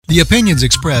The opinions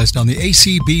expressed on the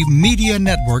ACB Media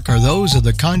Network are those of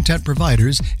the content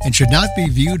providers and should not be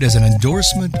viewed as an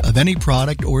endorsement of any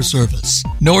product or service.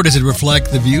 Nor does it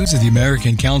reflect the views of the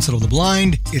American Council of the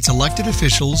Blind, its elected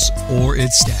officials, or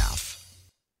its staff.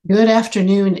 Good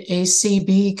afternoon,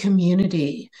 ACB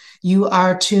community. You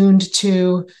are tuned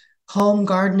to Home,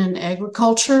 Garden, and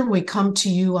Agriculture. We come to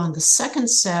you on the second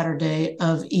Saturday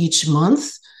of each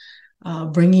month,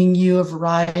 bringing you a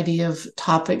variety of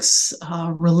topics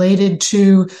related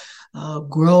to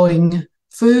growing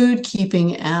food,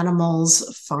 keeping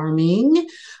animals, farming,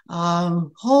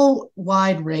 whole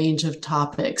wide range of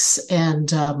topics.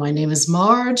 And my name is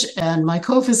Marge, and my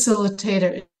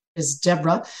co-facilitator is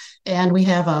Deborah, and we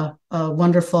have a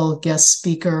wonderful guest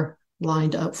speaker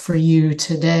lined up for you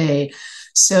today.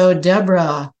 So,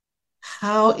 Deborah,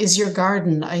 how is your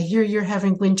garden? I hear you're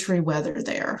having wintry weather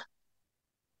there.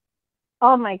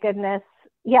 Oh my goodness.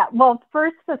 Yeah, well,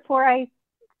 first, before I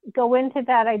go into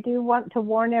that, I do want to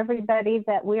warn everybody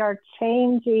that we are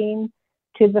changing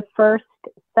to the first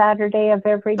Saturday of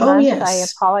every month. Yes. I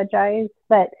apologize,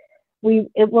 but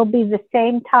it will be the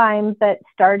same time, but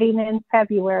starting in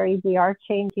February, we are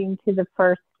changing to the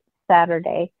first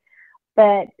Saturday.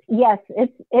 But yes,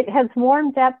 it has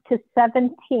warmed up to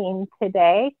 17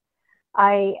 today.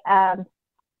 I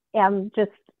am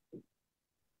just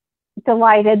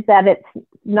delighted that it's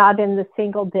not in the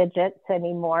single digits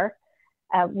anymore.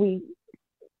 We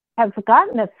have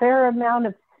gotten a fair amount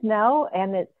of snow,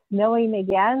 and it's snowing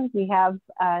again. We have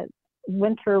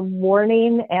winter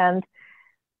warning, and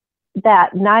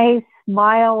that nice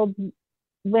mild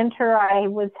winter I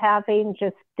was having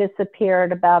just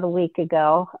disappeared about a week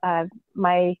ago.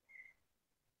 My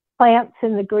plants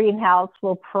in the greenhouse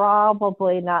will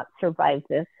probably not survive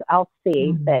this. I'll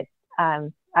see, but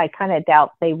I kind of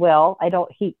doubt they will. I don't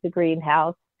heat the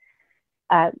greenhouse.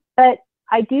 But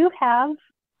I do have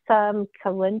some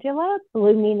calendula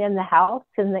blooming in the house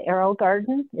in the arrow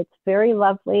garden. It's very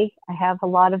lovely. I have a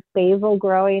lot of basil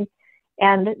growing,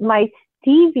 and my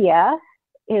stevia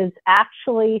is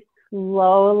actually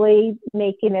slowly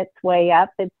making its way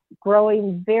up. It's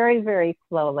growing very, very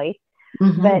slowly,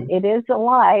 but it is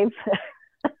alive.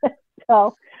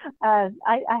 So I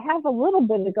have a little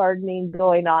bit of gardening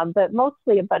going on, but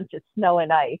mostly a bunch of snow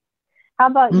and ice. How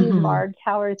about you, Marge?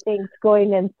 How are things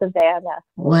going in Savannah?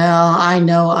 Well, I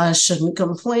know I shouldn't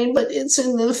complain, but it's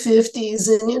in the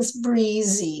 50s and it's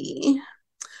breezy.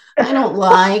 I don't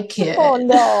like it. Oh,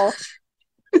 no.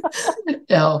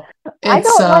 No,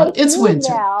 it's winter.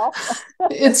 Now.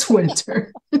 It's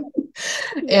winter.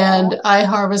 And I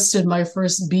harvested my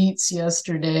first beets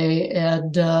yesterday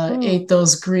and ate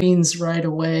those greens right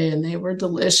away, and they were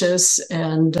delicious.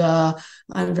 And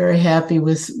I'm very happy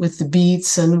with the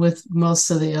beets and with most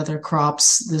of the other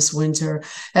crops this winter.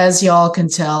 As y'all can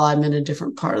tell, I'm in a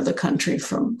different part of the country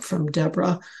from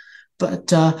Deborah.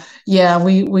 But yeah,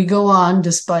 we go on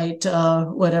despite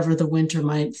whatever the winter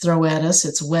might throw at us.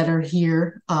 It's wetter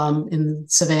here in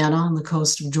Savannah on the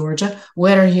coast of Georgia.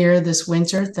 Wetter here this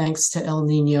winter, thanks to El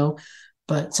Nino.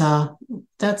 But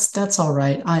that's all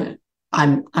right.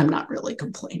 I'm not really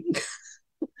complaining.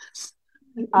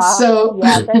 So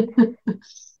yeah,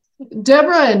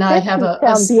 Deborah and I have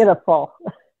sound beautiful.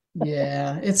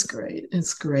 Yeah, it's great.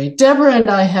 It's great. Deborah and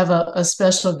I have a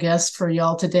special guest for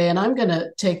y'all today, and I'm going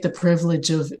to take the privilege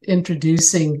of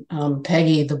introducing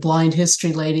Peggy, the blind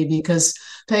history lady, because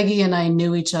Peggy and I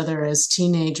knew each other as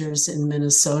teenagers in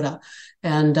Minnesota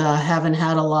and haven't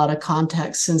had a lot of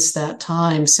contact since that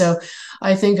time. So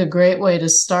I think a great way to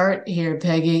start here,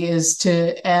 Peggy, is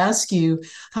to ask you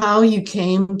how you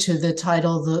came to the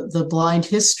title, the Blind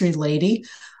History Lady.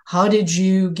 How did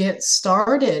you get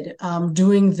started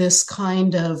doing this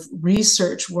kind of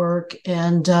research work,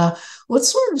 and what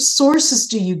sort of sources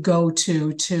do you go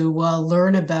to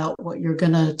learn about what you're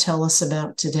going to tell us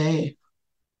about today?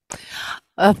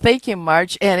 Thank you,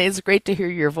 Marge, and it's great to hear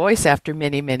your voice after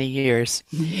many, many years.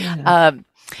 Yeah.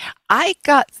 I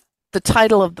got the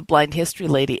title of the Blind History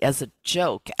Lady as a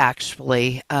joke,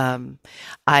 actually.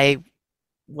 I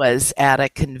was at a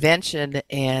convention,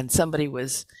 and somebody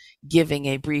was giving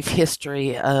a brief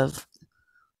history of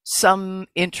some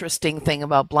interesting thing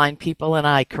about blind people, and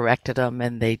I corrected them,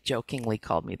 and they jokingly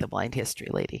called me the Blind History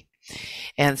Lady.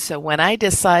 And so when I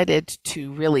decided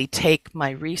to really take my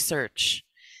research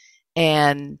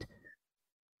and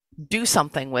do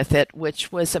something with it,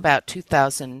 which was about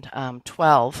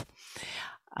 2012,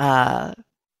 I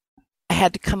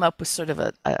had to come up with sort of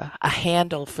a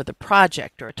handle for the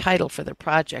project, or a title for the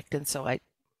project, and so I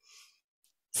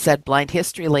said Blind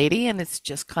History Lady, and it's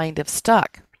just kind of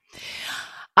stuck.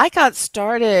 I got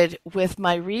started with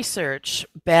my research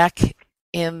back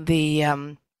in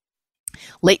the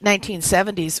late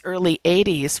 1970s, early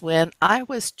 80s, when I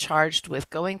was charged with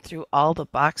going through all the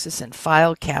boxes and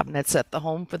file cabinets at the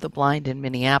Home for the Blind in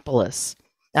Minneapolis,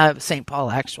 St.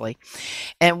 Paul actually.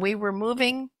 And we were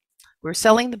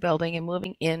selling the building and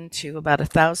moving into about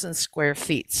 1,000 square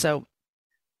feet. So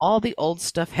all the old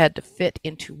stuff had to fit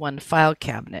into one file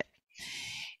cabinet.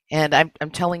 And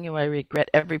I'm telling you, I regret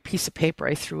every piece of paper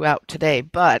I threw out today,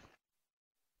 but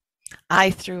I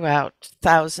threw out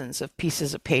thousands of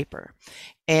pieces of paper.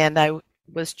 And I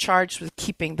was charged with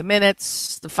keeping the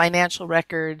minutes, the financial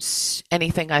records,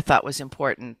 anything I thought was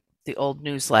important, the old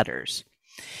newsletters.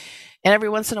 And every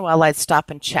once in a while, I'd stop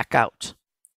and check out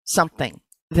something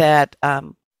that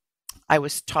I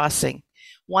was tossing.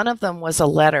 One of them was a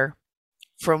letter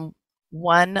from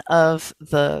one of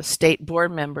the state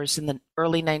board members in the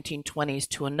early 1920s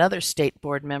to another state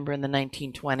board member in the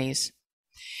 1920s.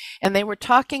 And they were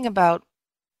talking about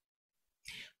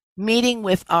meeting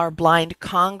with our blind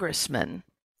congressman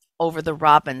over the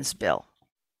Robbins bill.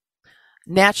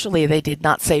 Naturally, they did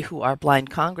not say who our blind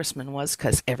congressman was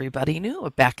because everybody knew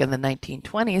back in the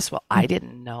 1920s. Well, I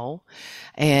didn't know.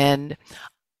 And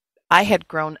I had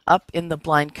grown up in the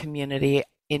blind community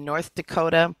in North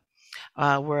Dakota,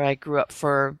 where I grew up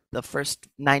for the first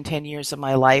 9-10 years of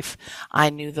my life. I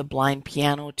knew the blind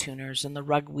piano tuners and the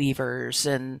rug weavers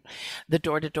and the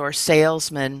door-to-door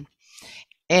salesmen.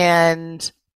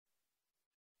 And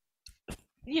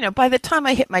by the time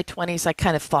I hit my 20s, I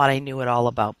kind of thought I knew it all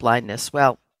about blindness.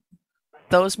 Well,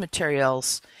 those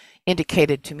materials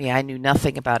indicated to me I knew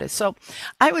nothing about it. So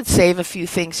I would save a few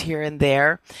things here and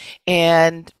there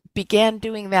and began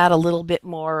doing that a little bit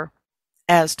more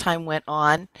as time went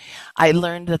on. I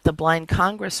learned that the blind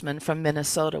congressman from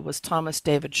Minnesota was Thomas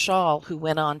David Schall, who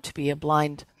went on to be a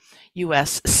blind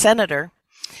U.S. senator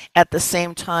at the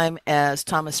same time as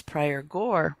Thomas Pryor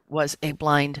Gore was a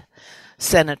blind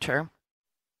senator,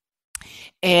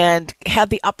 and had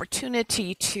the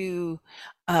opportunity to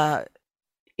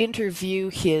interview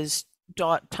his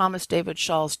Thomas David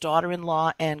Schall's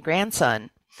daughter-in-law and grandson,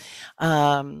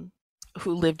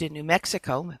 who lived in New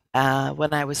Mexico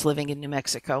when I was living in New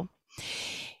Mexico,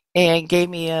 and gave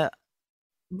me a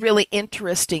really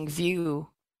interesting view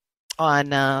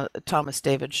on Thomas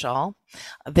David Schall.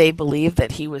 They believe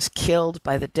that he was killed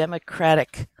by the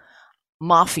Democratic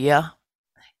mafia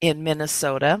in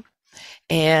Minnesota,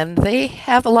 and they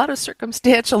have a lot of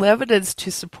circumstantial evidence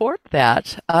to support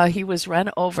that. He was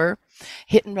run over,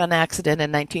 hit and run accident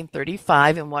in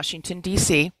 1935 in Washington,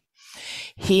 D.C.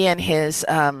 He and his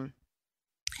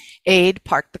aide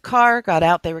parked the car, got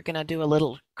out. They were going to do a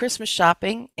little Christmas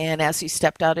shopping, and as he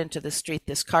stepped out into the street,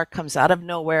 this car comes out of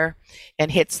nowhere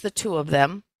and hits the two of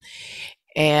them.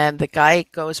 And the guy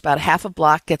goes about half a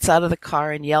block, gets out of the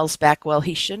car, and yells back, well,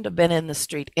 he shouldn't have been in the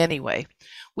street anyway,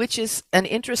 which is an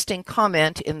interesting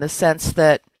comment in the sense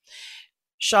that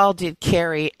Schall did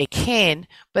carry a cane,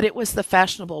 but it was the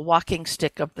fashionable walking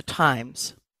stick of the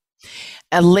times.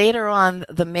 And later on,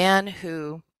 the man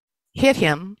who hit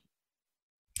him,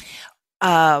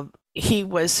 he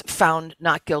was found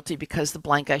not guilty because the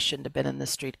blind guy shouldn't have been in the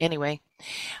street anyway.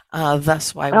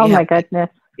 That's why my goodness.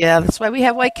 Yeah, that's why we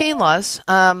have white cane laws.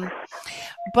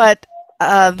 But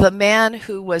the man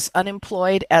who was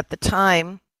unemployed at the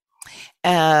time,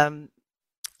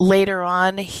 later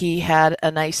on, he had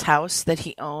a nice house that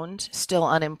he owned, still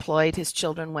unemployed. His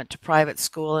children went to private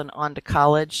school and on to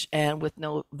college, and with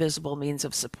no visible means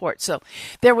of support. So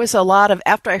there was a lot of,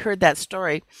 after I heard that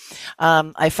story,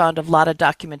 I found a lot of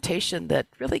documentation that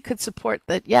really could support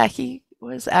that, yeah, he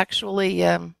was actually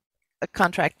a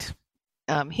contract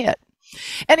hit.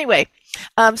 Anyway,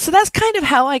 so that's kind of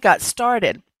how I got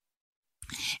started.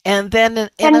 And then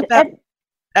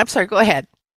I'm sorry, go ahead.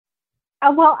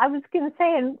 Well, I was going to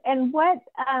say, and what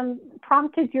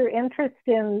prompted your interest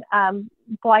in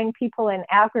blind people in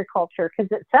agriculture?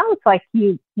 Because it sounds like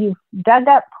you've dug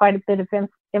up quite a bit of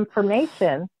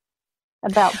information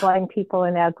about blind people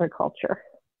in agriculture.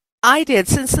 I did.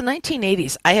 Since the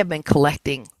 1980s, I have been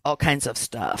collecting all kinds of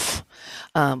stuff,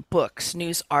 books,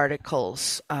 news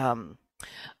articles,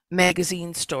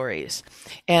 magazine stories.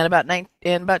 And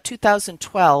about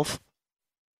 2012,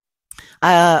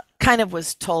 kind of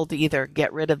was told to either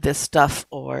get rid of this stuff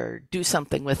or do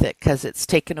something with it because it's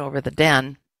taken over the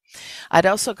den. I'd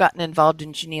also gotten involved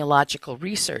in genealogical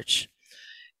research.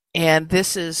 And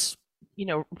this is,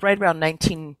 right around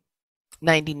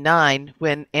 1999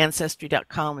 when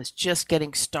Ancestry.com was just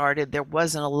getting started. There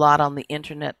wasn't a lot on the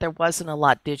internet. There wasn't a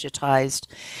lot digitized.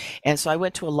 And so I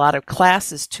went to a lot of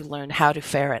classes to learn how to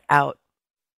ferret out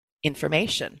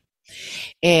information,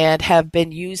 and have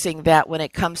been using that when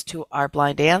it comes to our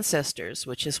blind ancestors,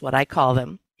 which is what I call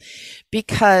them,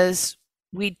 because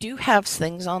we do have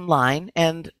things online,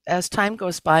 and as time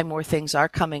goes by, more things are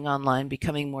coming online,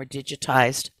 becoming more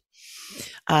digitized.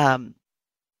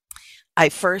 I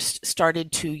first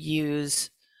started to use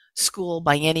school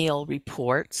biennial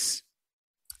reports.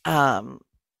 And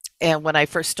when I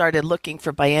first started looking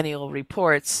for biennial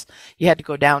reports, you had to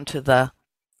go down to the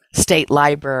state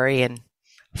library and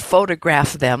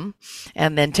photograph them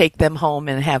and then take them home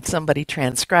and have somebody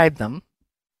transcribe them.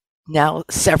 Now,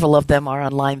 several of them are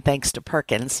online thanks to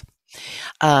Perkins,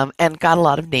 and got a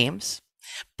lot of names,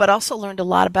 but also learned a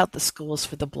lot about the schools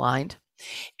for the blind.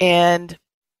 And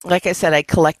like I said, I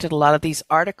collected a lot of these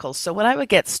articles. So when I would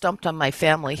get stumped on my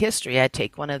family history, I'd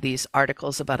take one of these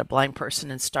articles about a blind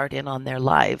person and start in on their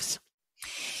lives,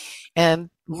 and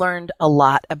learned a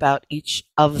lot about each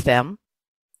of them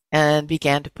and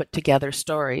began to put together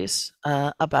stories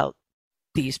about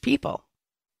these people.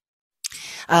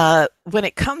 When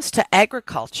it comes to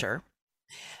agriculture,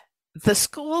 the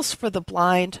schools for the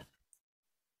blind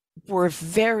were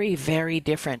very, very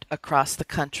different across the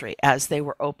country as they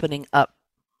were opening up.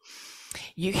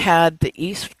 You had the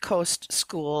East Coast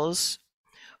schools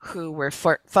who were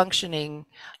functioning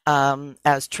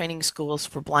as training schools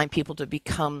for blind people to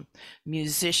become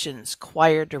musicians,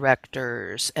 choir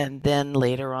directors, and then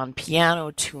later on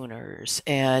piano tuners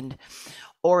and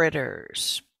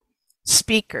orators,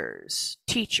 speakers,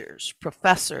 teachers,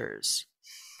 professors,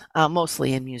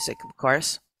 mostly in music, of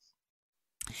course.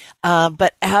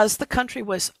 But as the country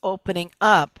was opening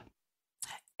up,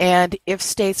 and if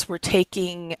states were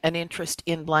taking an interest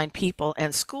in blind people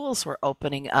and schools were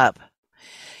opening up,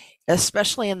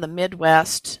 especially in the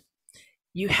Midwest,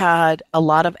 you had a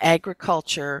lot of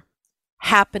agriculture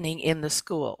happening in the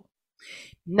school.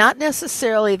 Not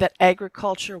necessarily that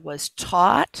agriculture was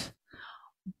taught,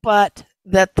 but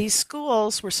that these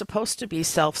schools were supposed to be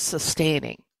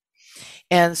self-sustaining.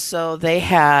 And so they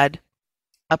had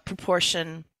a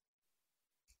proportion,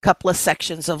 couple of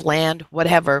sections of land,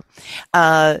 whatever,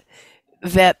 that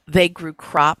they grew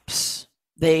crops.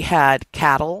 They had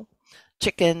cattle,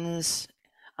 chickens,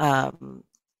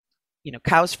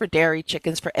 cows for dairy,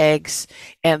 chickens for eggs,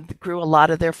 and grew a lot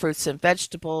of their fruits and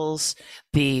vegetables.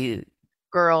 The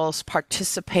girls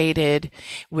participated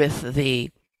with the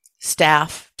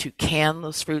staff to can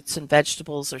those fruits and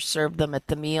vegetables or serve them at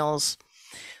the meals.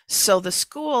 So the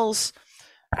schools,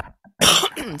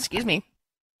 excuse me,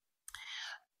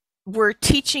 were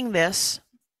teaching this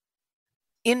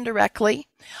indirectly.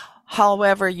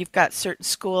 However, you've got certain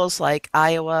schools like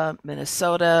Iowa,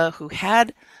 Minnesota, who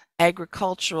had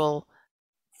agricultural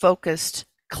focused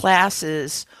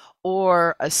classes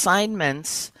or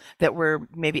assignments that were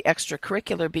maybe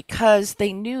extracurricular, because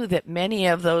they knew that many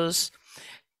of those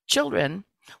children,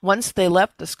 once they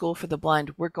left the school for the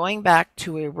blind, were going back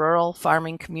to a rural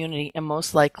farming community and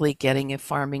most likely getting a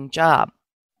farming job.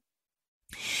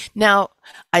 Now,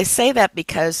 I say that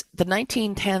because the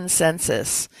 1910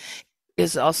 census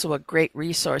is also a great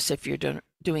resource if you're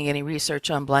doing any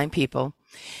research on blind people,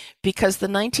 because the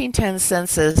 1910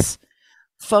 census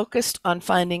focused on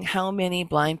finding how many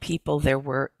blind people there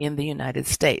were in the United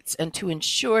States, and to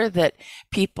ensure that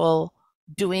people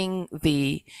doing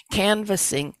the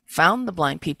canvassing found the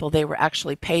blind people, they were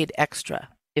actually paid extra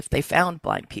if they found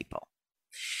blind people.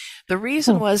 The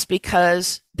reason was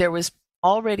because there was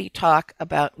already talk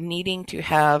about needing to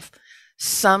have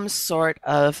some sort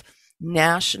of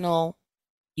national,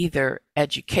 either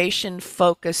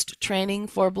education-focused training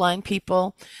for blind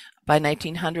people. By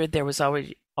 1900, there was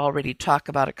already talk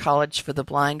about a college for the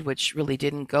blind, which really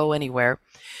didn't go anywhere.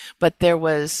 But there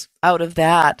was, out of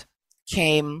that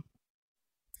came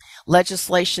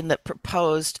legislation that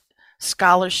proposed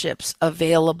scholarships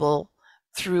available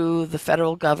through the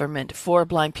federal government for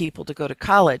blind people to go to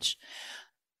college,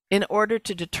 in order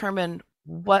to determine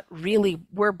what really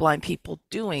were blind people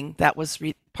doing. That was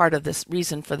part of this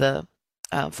reason for the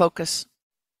focus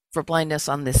for blindness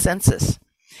on this census.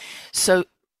 So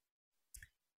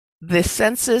the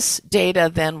census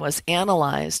data then was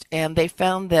analyzed, and they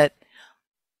found that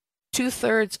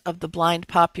 2/3 of the blind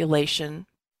population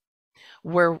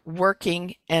were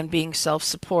working and being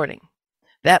self-supporting.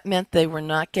 That meant they were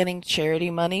not getting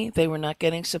charity money, they were not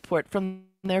getting support from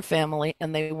their family,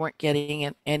 and they weren't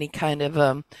getting any kind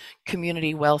of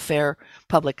community welfare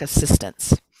public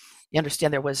assistance. You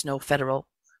understand there was no federal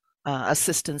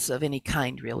assistance of any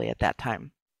kind really at that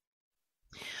time.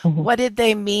 Mm-hmm. What did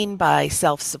they mean by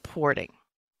self-supporting?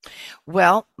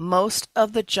 Well, most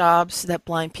of the jobs that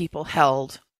blind people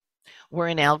held were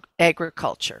in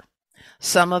agriculture.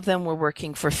 Some of them were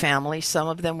working for families, some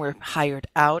of them were hired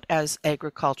out as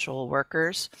agricultural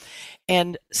workers,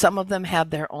 and some of them had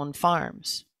their own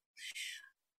farms.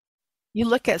 You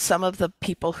look at some of the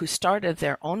people who started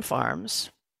their own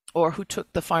farms or who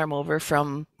took the farm over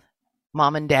from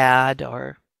mom and dad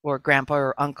or grandpa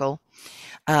or uncle.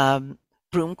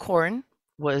 Broom corn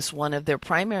was one of their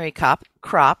primary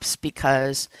crops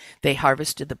because they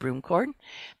harvested the broom corn,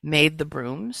 made the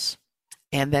brooms,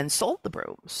 and then sold the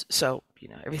brooms. So,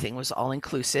 everything was all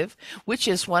inclusive, which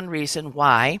is one reason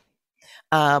why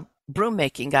broom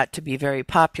making got to be very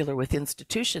popular with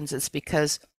institutions, is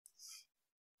because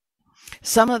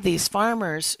some of these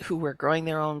farmers who were growing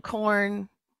their own corn,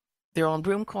 their own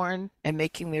broom corn, and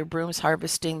making their brooms,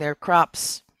 harvesting their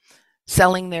crops,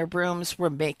 selling their brooms, were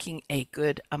making a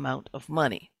good amount of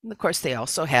money. And of course, they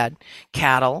also had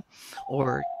cattle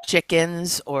or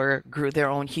chickens or grew their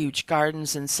own huge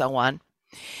gardens and so on.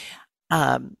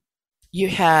 You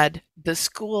had the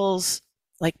schools,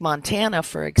 like Montana,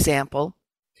 for example.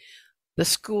 The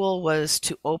school was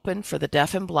to open for the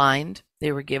deaf and blind.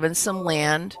 They were given some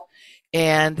land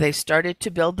and they started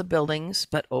to build the buildings,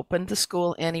 but opened the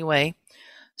school anyway.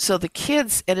 So the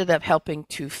kids ended up helping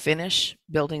to finish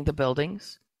building the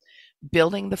buildings,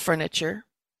 building the furniture.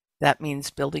 That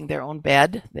means building their own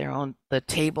bed, the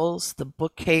tables, the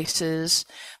bookcases,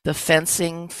 the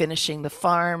fencing, finishing the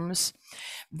farms.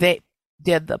 They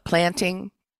did the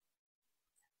planting,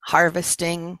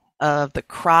 harvesting of the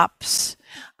crops,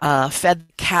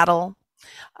 fed cattle.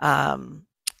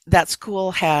 That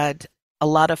school had a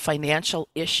lot of financial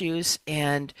issues,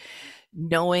 and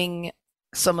knowing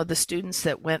some of the students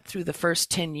that went through the first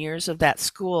 10 years of that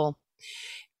school,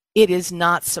 it is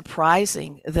not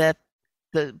surprising that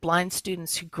the blind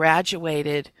students who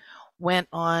graduated went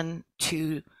on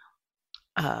to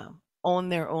own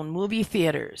their own movie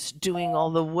theaters, doing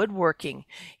all the woodworking,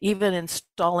 even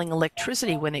installing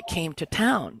electricity when it came to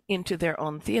town into their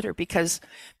own theater, because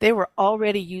they were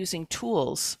already using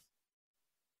tools,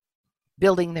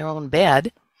 building their own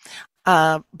bed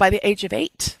by the age of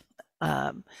 8.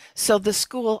 So the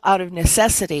school, out of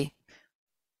necessity,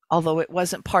 although it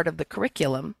wasn't part of the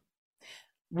curriculum,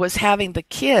 was having the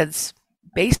kids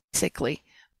basically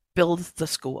build the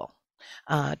school,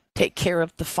 take care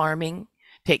of the farming,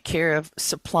 take care of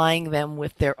supplying them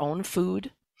with their own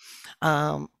food,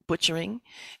 butchering.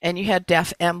 And you had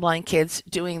deaf and blind kids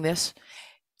doing this.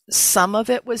 Some of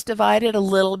it was divided a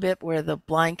little bit, where the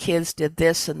blind kids did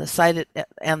this and the sighted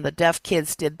and the deaf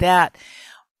kids did that.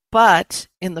 But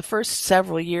in the first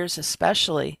several years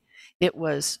especially, it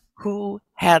was who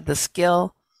had the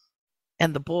skill,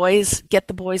 and the boys, get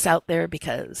the boys out there,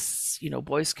 because,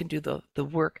 boys can do the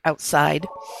work outside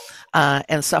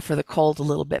and suffer the cold a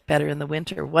little bit better in the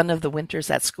winter. One of the winters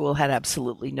that school had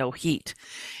absolutely no heat.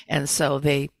 And so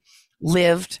they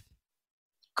lived,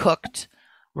 cooked,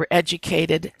 were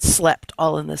educated, slept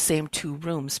all in the same 2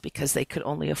 rooms, because they could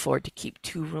only afford to keep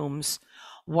 2 rooms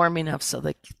warm enough so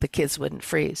that the kids wouldn't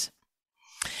freeze.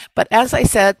 But as I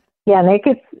said, yeah, and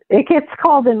it gets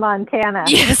cold in Montana.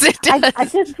 Yes, it does. I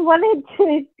just wanted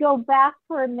to go back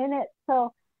for a minute.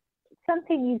 So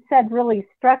something you said really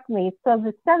struck me. So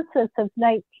the census of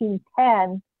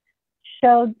 1910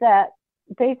 showed that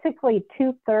basically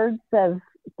 2/3 of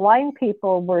blind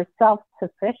people were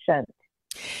self-sufficient.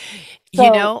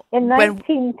 So in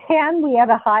 1910, we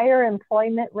had a higher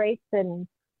employment rate than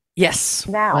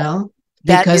now. Well,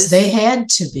 because they had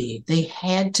to be. They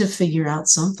had to figure out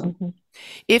something. Mm-hmm.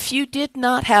 If you did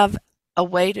not have a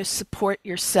way to support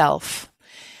yourself,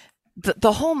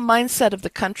 the whole mindset of the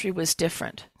country was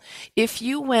different. If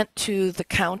you went to the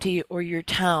county or your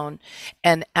town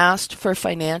and asked for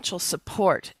financial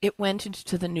support, it went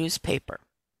into the newspaper.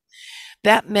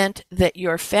 That meant that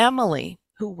your family,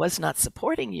 who was not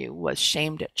supporting you, was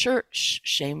shamed at church,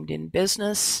 shamed in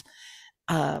business.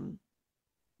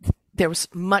 There was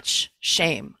much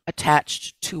shame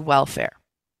attached to welfare.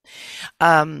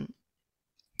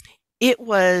 It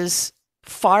was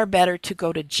far better to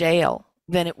go to jail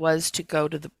than it was to go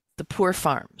to the poor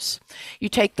farms. You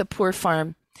take the poor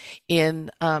farm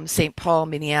in St. Paul,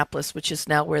 Minneapolis, which is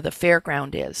now where the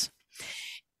fairground is.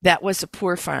 That was a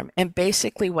poor farm. And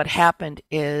basically what happened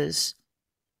is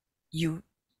you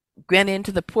went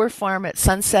into the poor farm at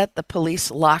sunset, the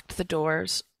police locked the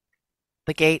doors,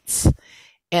 the gates,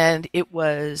 and it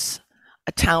was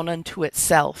a town unto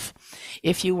itself.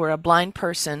 If you were a blind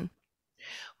person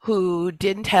who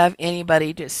didn't have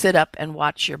anybody to sit up and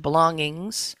watch your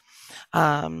belongings,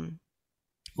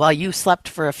 while you slept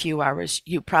for a few hours,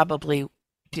 you probably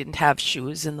didn't have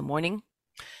shoes in the morning.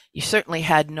 You certainly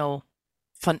had no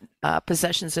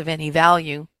possessions of any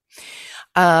value.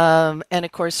 And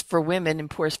of course, for women in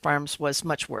poor farms was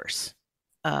much worse.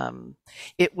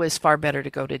 It was far better to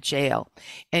go to jail.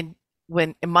 And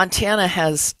when Montana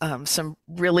has some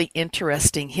really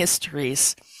interesting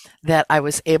histories that I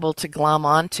was able to glom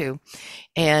onto,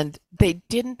 and they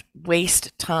didn't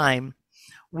waste time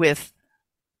with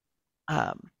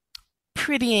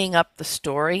prettying up the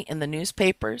story in the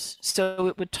newspapers. So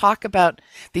it would talk about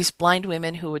these blind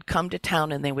women who would come to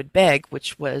town and they would beg,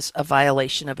 which was a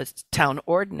violation of a town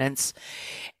ordinance,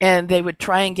 and they would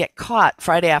try and get caught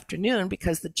Friday afternoon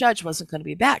because the judge wasn't going to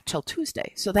be back till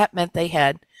Tuesday. So that meant they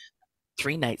had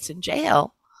 3 nights in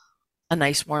jail, a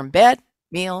nice warm bed,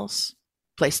 meals,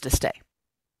 place to stay.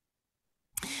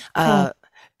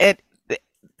 It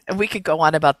we could go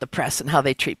on about the press and how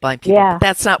they treat blind people, but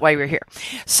that's not why we're here.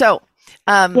 So,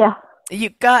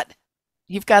 you've got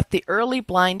the early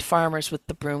blind farmers with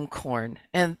the broom corn,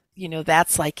 and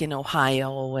that's like in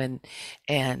Ohio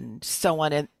and so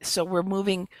on. And so we're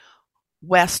moving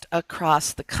west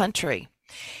across the country,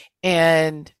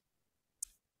 and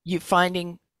you're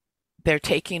finding they're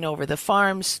taking over the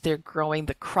farms. They're growing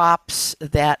the crops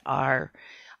that are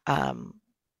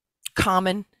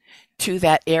common to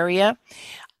that area.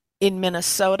 In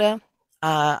Minnesota,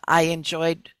 I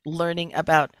enjoyed learning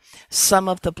about some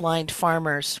of the blind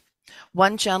farmers.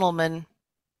 One gentleman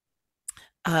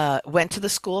went to the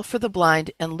school for the blind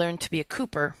and learned to be a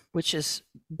cooper, which is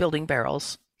building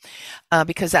barrels,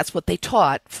 because that's what they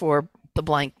taught for the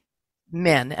blind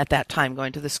men at that time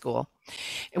going to the school.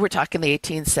 We're talking the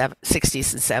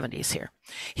 1860s and 70s here.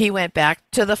 He went back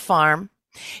to the farm,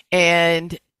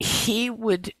 and he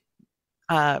would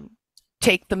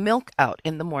take the milk out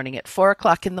in the morning. At 4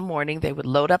 o'clock in the morning, they would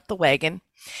load up the wagon,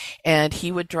 and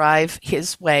he would drive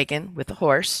his wagon with a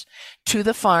horse to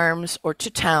the farms or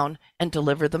to town and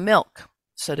deliver the milk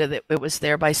so that it was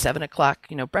there by 7 o'clock,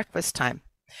 breakfast time.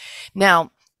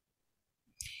 Now,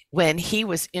 when he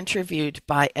was interviewed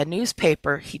by a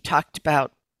newspaper, he talked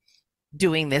about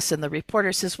doing this, and the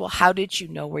reporter says, "Well, how did you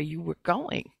know where you were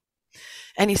going?"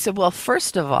 And he said, "Well,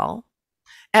 first of all,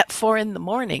 at 4 in the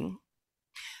morning,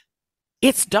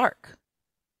 it's dark.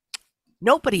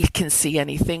 Nobody can see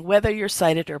anything, whether you're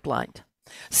sighted or blind.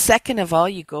 Second of all,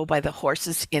 you go by the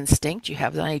horse's instinct. You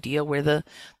have an idea where the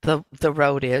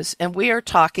road is." And we are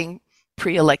talking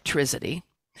pre-electricity,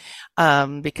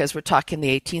 because we're talking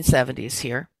the 1870s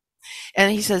here.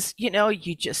 And he says,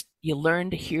 you learn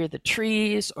to hear the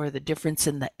trees or the difference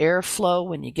in the airflow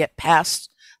when you get past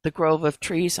the grove of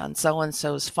trees on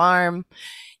so-and-so's farm.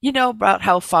 You know about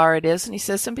how far it is. And he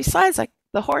says, and besides,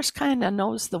 the horse kind of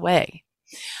knows the way.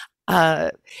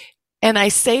 And I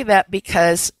say that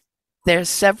because there's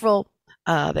several,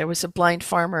 there was a blind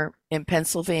farmer in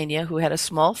Pennsylvania who had a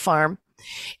small farm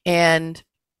and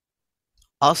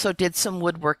also did some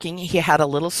woodworking. He had a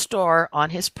little store on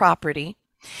his property,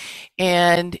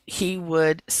 and he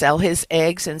would sell his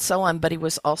eggs and so on, but he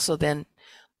was also then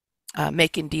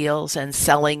making deals and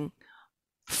selling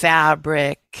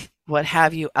fabric, what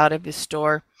have you, out of his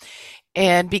store.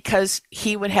 And because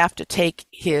he would have to take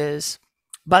his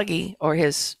buggy or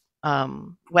his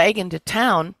wagon to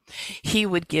town, he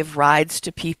would give rides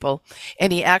to people.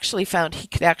 And he actually found he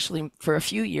could actually, for a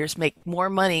few years, make more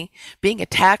money being a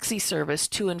taxi service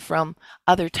to and from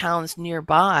other towns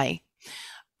nearby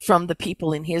from the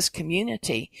people in his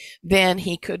community than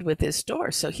he could with his store.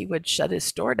 So he would shut his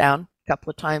store down a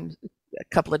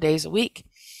couple of days a week,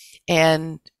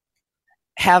 and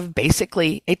have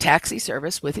basically a taxi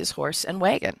service with his horse and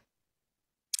wagon.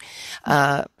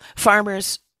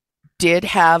 Farmers did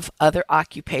have other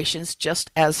occupations,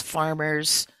 just as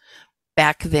farmers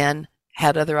back then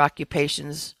had other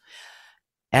occupations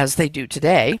as they do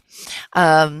today.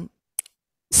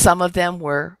 Some of them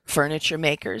were furniture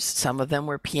makers. Some of them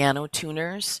were piano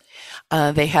tuners.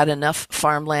 They had enough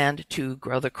farmland to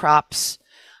grow the crops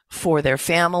for their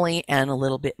family and a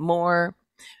little bit more.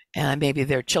 Maybe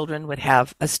their children would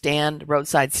have a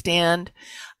roadside stand.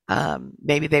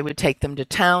 Maybe they would take them to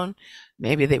town.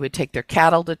 Maybe they would take their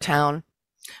cattle to town.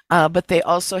 But they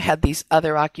also had these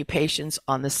other occupations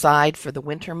on the side for the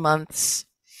winter months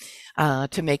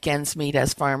to make ends meet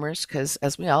as farmers, because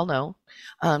as we all know,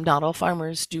 not all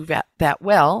farmers do that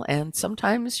well, and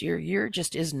sometimes your year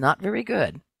just is not very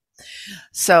good.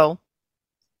 So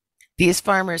these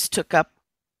farmers took up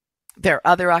their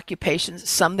other occupations.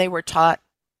 Some they were taught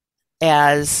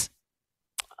as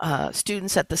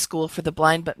students at the school for the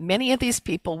blind, but many of these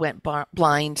people went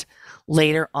blind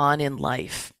later on in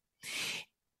life.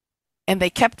 And they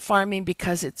kept farming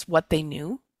because it's what they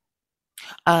knew.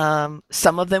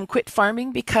 Some of them quit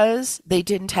farming because they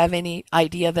didn't have any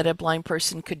idea that a blind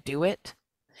person could do it.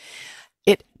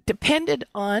 It depended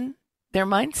on their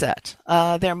mindset.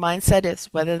 Their mindset is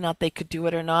whether or not they could do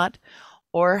it or not,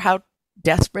 or how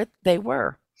desperate they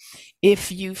were.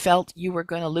 If you felt you were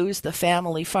going to lose the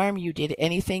family farm, you did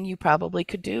anything you probably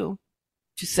could do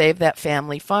to save that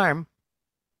family farm.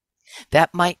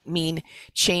 That might mean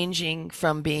changing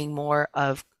from being more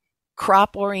of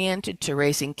crop oriented to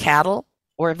raising cattle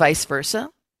or vice versa.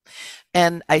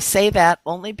 And I say that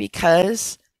only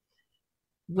because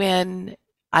when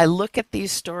I look at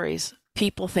these stories,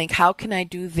 people think, how can I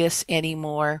do this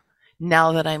anymore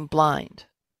now that I'm blind?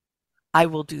 I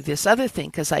will do this other thing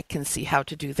because I can see how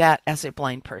to do that as a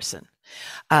blind person.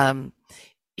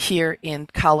 Here in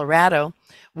Colorado,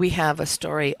 we have a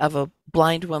story of a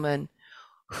blind woman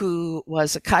who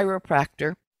was a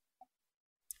chiropractor,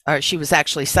 or she was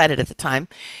actually sighted at the time,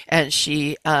 and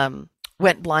she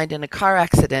went blind in a car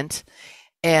accident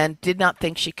and did not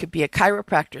think she could be a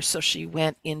chiropractor, so she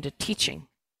went into teaching.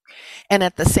 And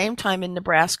at the same time in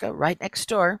Nebraska, right next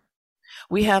door,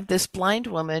 we have this blind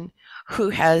woman who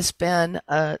has been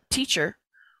a teacher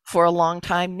for a long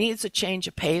time, needs a change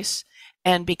of pace,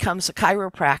 and becomes a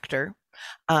chiropractor.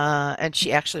 And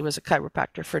she actually was a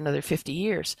chiropractor for another 50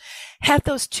 years. Had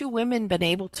those two women been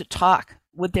able to talk,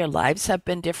 would their lives have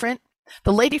been different?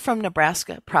 The lady from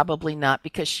Nebraska, probably not,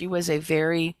 because she was a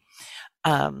very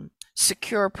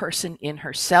secure person in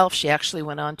herself. She actually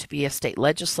went on to be a state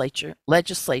legislator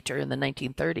in the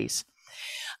 1930s.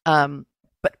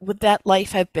 But would that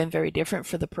life have been very different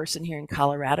for the person here in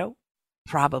Colorado?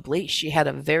 Probably. She had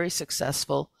a very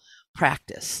successful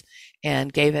practice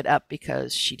and gave it up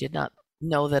because she did not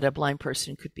know that a blind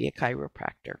person could be a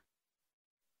chiropractor.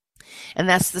 And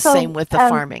that's the same with the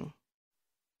farming.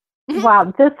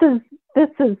 Wow, this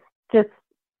is just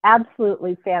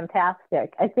absolutely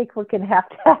fantastic. I think we're going to have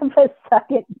a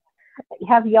second,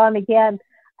 have you on again.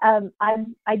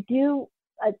 I do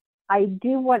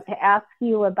want to ask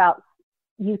you about,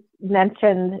 you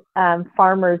mentioned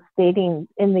farmers dating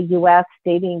in the U.S.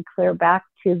 dating clear back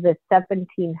to the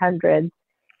 1700s.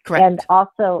 Correct. And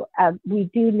also, we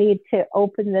do need to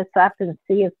open this up and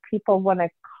see if people want to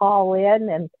call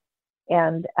in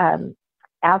and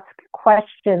ask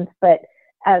questions. But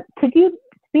could you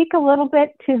speak a little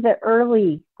bit to the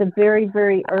very,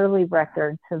 very early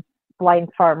records of blind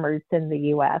farmers in the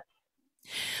U.S.?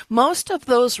 Most of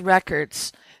those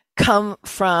records come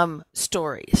from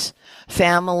stories,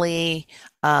 family,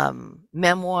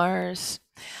 memoirs.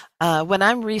 When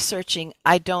I'm researching,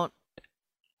 I don't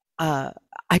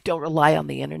rely on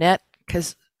the internet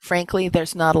because, frankly,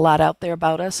 there's not a lot out there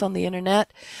about us on the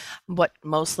internet. What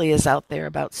mostly is out there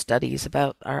about studies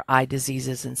about our eye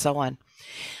diseases and so on.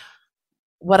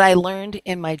 What I learned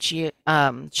in my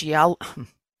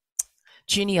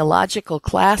genealogical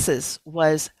classes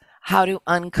was how to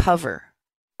uncover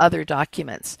other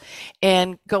documents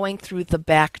and going through the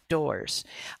back doors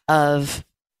of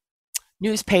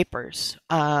newspapers,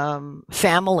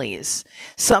 families.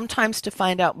 Sometimes to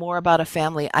find out more about a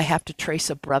family, I have to trace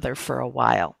a brother for a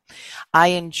while. I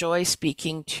enjoy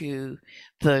speaking to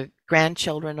the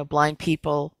grandchildren of blind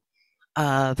people,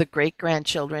 the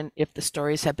great-grandchildren, if the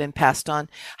stories have been passed on.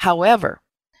 However,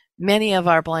 many of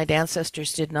our blind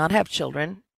ancestors did not have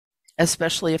children,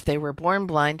 especially if they were born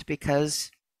blind,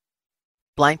 because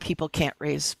blind people can't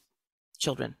raise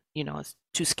children. It's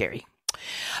too scary.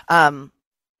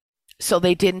 So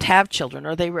they didn't have children,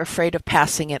 or they were afraid of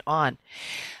passing it on.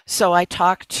 So I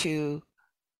talked to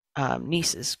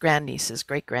nieces, grandnieces,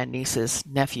 great-grandnieces,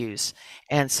 nephews,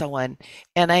 and so on.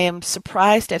 And I am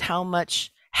surprised at how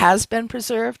much has been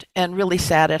preserved and really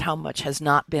sad at how much has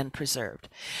not been preserved.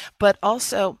 But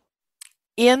also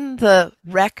in the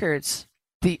records,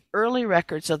 the early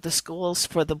records of the schools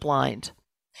for the blind,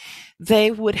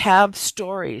 they would have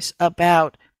stories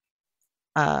about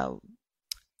a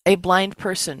blind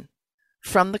person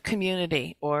from the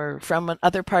community or from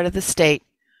another part of the state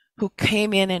who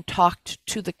came in and talked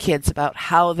to the kids about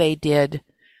how they did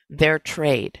their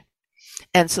trade.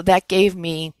 And so that gave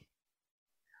me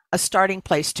a starting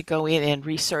place to go in and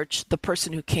research the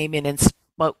person who came in and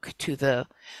spoke to the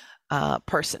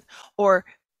person. Or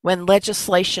when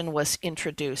legislation was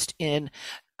introduced in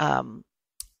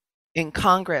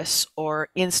Congress or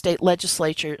in state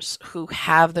legislatures who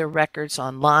have their records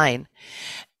online,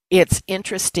 it's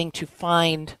interesting to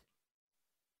find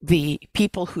the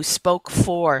people who spoke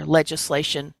for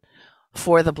legislation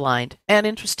for the blind, and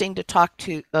interesting to talk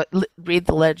to, read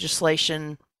the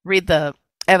legislation, read the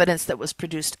evidence that was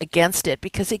produced against it,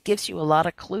 because it gives you a lot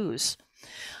of clues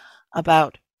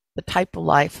about the type of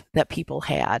life that people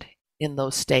had in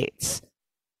those states.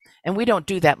 And we don't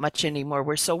do that much anymore.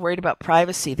 We're so worried about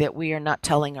privacy that we are not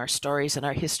telling our stories, and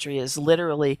our history is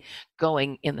literally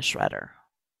going in the shredder.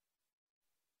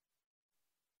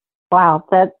 Wow.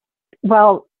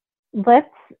 Well, let's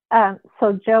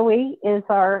So Joey is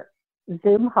our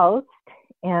Zoom host,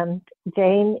 and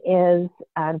Jane is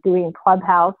doing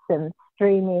Clubhouse and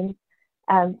streaming.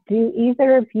 Do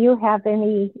either of you have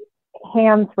any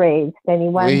hands raised?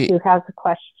 Anyone who has a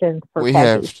question for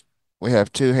Peggy? We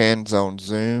have two hands on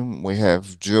Zoom. We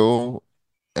have Jewel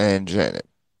and Janet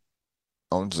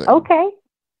on Zoom. Okay.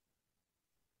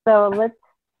 So let's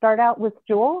start out with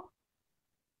Jewel.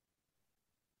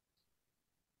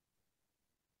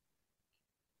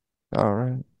 All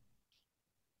right.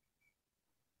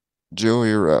 Jewel,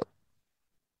 you're up.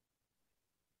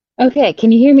 Okay,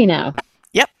 can you hear me now?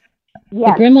 Yep.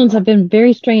 Yes. The gremlins have been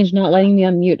very strange, not letting me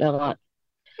unmute a lot.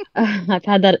 I've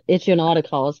had that issue in a lot of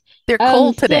calls. They're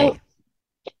cold today.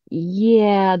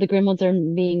 Yeah, the gremlins are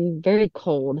being very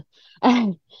cold.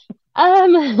 Cruel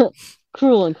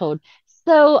and cold.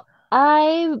 So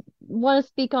I want to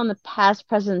speak on the past,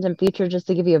 present, and future just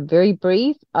to give you a very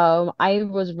brief. I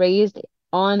was raised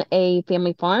on a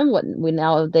family farm, what we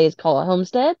nowadays call a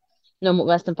homestead, no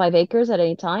less than 5 acres at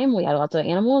any time. We had lots of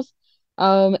animals.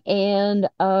 I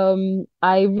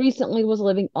recently was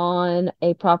living on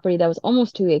a property that was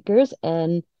almost 2 acres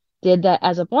and did that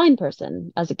as a blind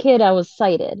person. As a kid, I was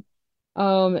sighted.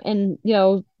 And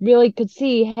really could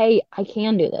see, hey, I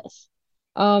can do this.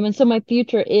 And so my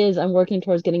future is I'm working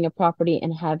towards getting a property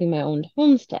and having my own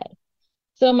homestead.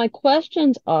 So my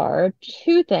questions are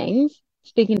two things,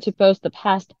 speaking to both the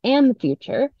past and the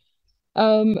future.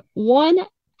 One,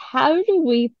 how do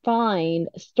we find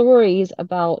stories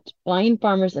about blind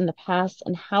farmers in the past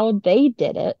and how they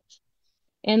did it?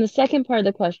 And the second part of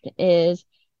the question is,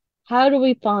 how do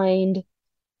we find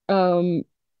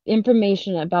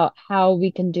information about how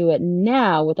we can do it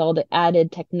now with all the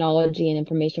added technology and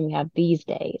information we have these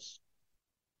days?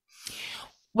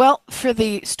 Well, for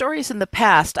the stories in the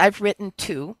past, I've written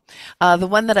two. The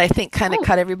one that I think kind of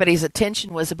caught everybody's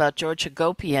attention was about George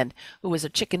Hagopian, who was a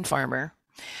chicken farmer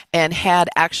and had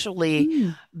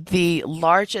actually the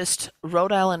largest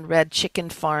Rhode Island red chicken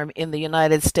farm in the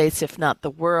United States, if not the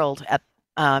world,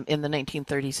 in the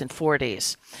 1930s and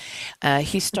 40s.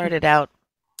 He started out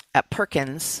at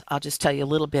Perkins. I'll just tell you a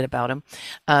little bit about him.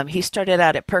 He started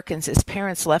out at Perkins. His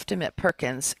parents left him at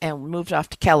Perkins and moved off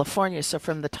to California. So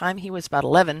from the time he was about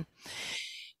 11,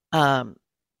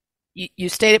 you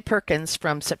stayed at Perkins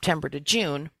from September to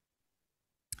June,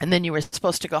 and then you were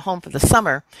supposed to go home for the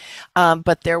summer.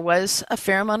 But there was a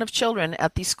fair amount of children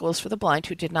at these schools for the blind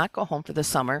who did not go home for the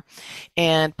summer.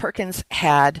 And Perkins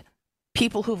had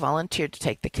people who volunteered to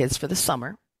take the kids for the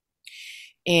summer.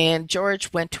 And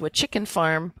George went to a chicken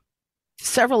farm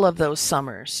several of those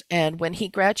summers. And when he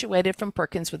graduated from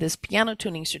Perkins with his piano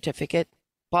tuning certificate,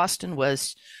 Boston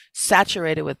was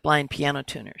saturated with blind piano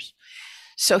tuners.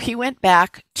 So he went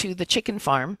back to the chicken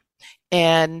farm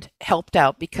and helped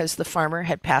out because the farmer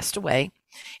had passed away,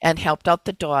 and helped out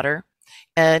the daughter.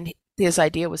 And his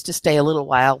idea was to stay a little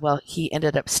while. Well, he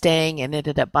ended up staying and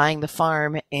ended up buying the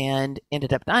farm and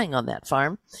ended up dying on that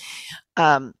farm.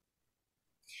 And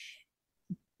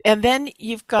then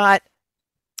you've got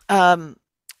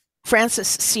Francis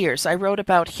Sears. I wrote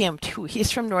about him too.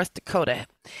 He's from North Dakota.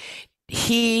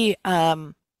 He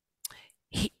went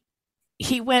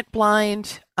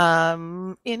blind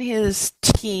in his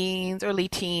early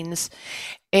teens,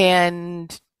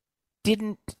 and he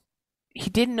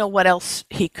didn't know what else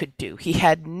he could do. He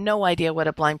had no idea what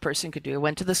a blind person could do. He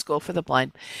went to the school for the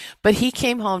blind, but he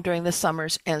came home during the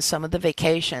summers and some of the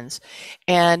vacations,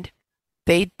 and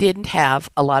they didn't have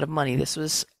a lot of money. This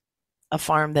was a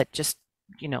farm that just,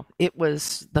 it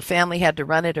was, the family had to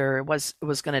run it or it was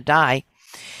going to die.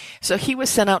 So he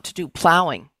was sent out to do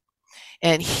plowing,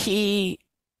 and he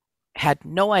had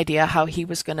no idea how he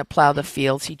was going to plow the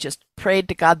fields. He just prayed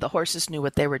to God the horses knew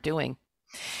what they were doing.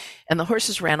 And the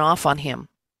horses ran off on him.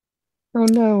 Oh,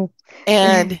 no.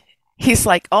 And he's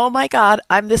like, oh, my God,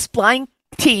 I'm this blind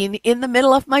teen in the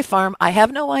middle of my farm. I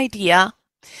have no idea.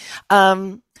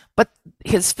 But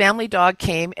his family dog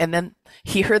came, and then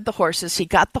he heard the horses. He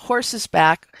got the horses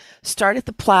back, started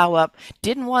the plow up,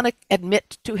 didn't want to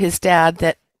admit to his dad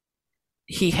that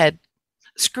he had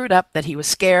screwed up, that he was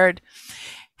scared,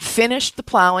 finished the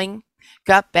plowing,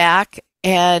 got back,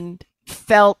 and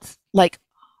felt like,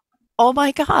 oh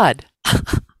my God,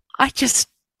 I just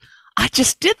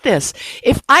did this.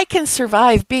 If I can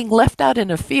survive being left out in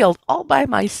a field all by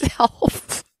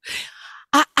myself,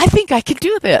 I think I can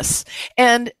do this.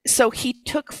 And so he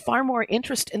took far more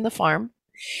interest in the farm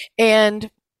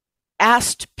and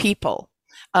asked people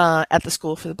at the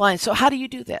School for the Blind, so how do you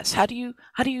do this? How do you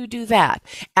do that?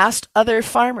 Asked other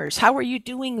farmers, how are you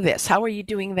doing this? How are you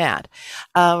doing that?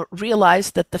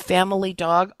 Realized that the family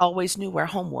dog always knew where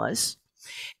home was.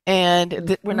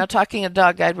 And we're Mhm. not talking a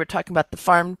dog guide. We're talking about the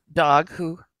farm dog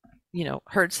who,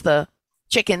 herds the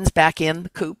chickens back in the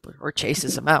coop or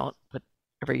chases them out,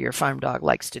 whatever your farm dog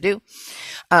likes to do.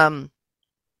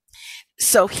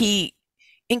 So he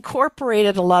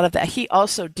incorporated a lot of that. He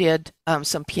also did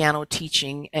some piano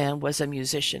teaching and was a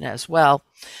musician as well,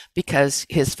 because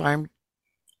his farm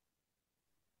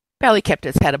barely kept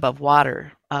his head above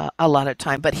water a lot of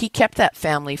time. But he kept that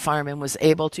family farm and was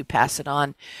able to pass it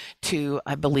on to,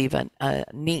 I believe, a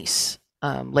niece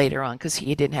later on, because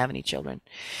he didn't have any children.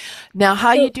 Now,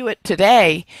 how you do it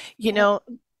today,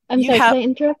 I'm you sorry, have. can I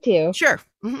interrupt you? Sure.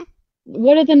 Hmm.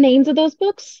 What are the names of those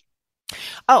books?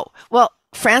 Oh, well,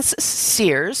 Francis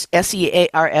Sears,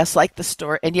 Sears, like the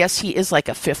store. And yes, he is like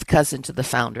a fifth cousin to the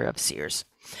founder of Sears.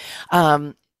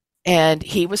 And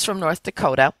he was from North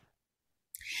Dakota.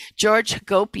 George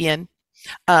Hagopian.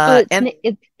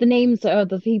 It's the names of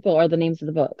the people or the names of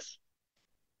the books.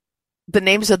 The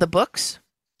names of the books?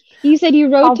 You said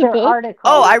you wrote a book? Articles.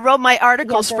 Oh, I wrote my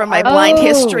articles from my blind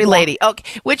history lady.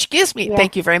 Okay, which gives me,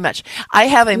 thank you very much. I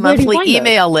have a monthly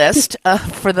email list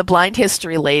for the blind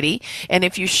history lady. And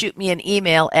if you shoot me an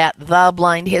email at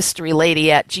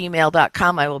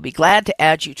theblindhistorylady@gmail.com, I will be glad to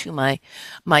add you to my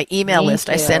email list.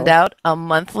 I send out a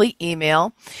monthly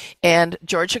email, and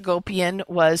George Hagopian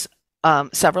was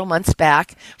several months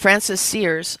back. Francis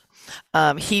Sears,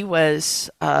 he was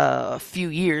a few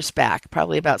years back,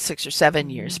 probably about 6 or 7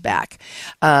 years back.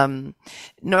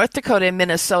 North Dakota and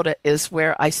Minnesota is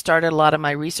where I started a lot of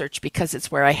my research, because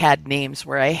it's where I had names,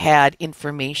 where I had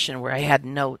information, where I had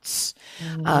notes.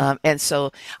 And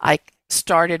so I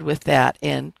started with that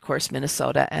in, of course,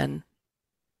 Minnesota and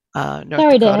North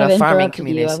Dakota farming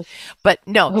communities. But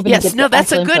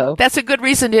that's a good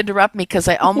reason to interrupt me, because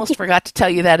I almost forgot to tell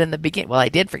you that in the beginning. Well, I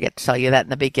did forget to tell you that in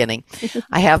the beginning.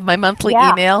 I have my monthly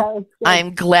email.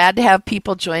 I'm glad to have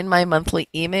people join my monthly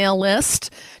email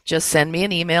list. Just send me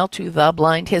an email to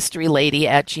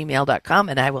theblindhistorylady@gmail.com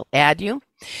and I will add you.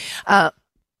 And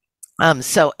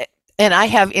I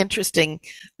have interesting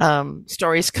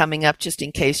stories coming up, just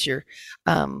in case you're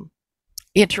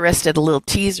interested. A little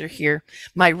teaser here.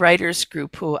 My writers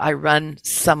group, who I run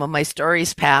some of my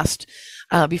stories past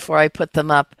before I put them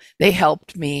up, they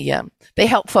helped me. They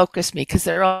help focus me, because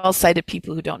they're all sighted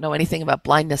people who don't know anything about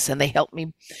blindness, and they help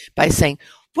me by saying,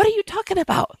 "What are you talking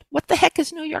about? What the heck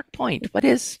is New York Point? What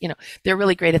is?" They're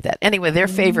really great at that. Anyway, their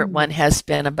favorite one has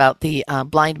been about the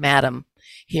blind madam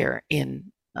here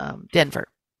in Denver.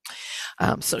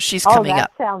 So she's coming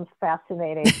up. That sounds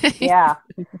fascinating. Yeah.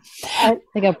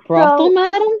 Like a brothel,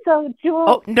 madam? So, Jewel.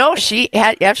 Oh no, she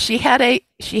had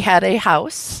a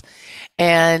house,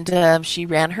 and she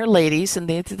ran her ladies, and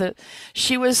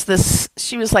she was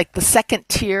like the second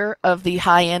tier of the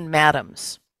high-end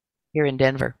madams here in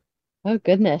Denver. Oh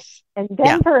goodness. And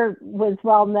Denver was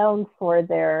well known for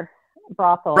their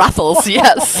brothels. Brothels,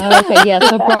 yes. Okay, yeah,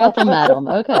 so brothel madam.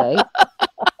 Okay.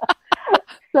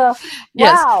 So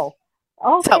yes. Wow.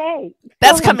 Okay. So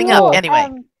that's coming up anyway.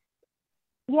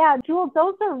 Jewel,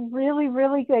 those are really,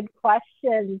 really good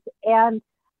questions. And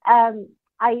I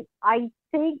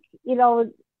think,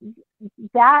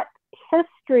 that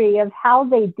history of how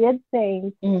they did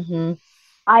things,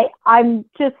 I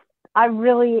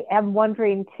really am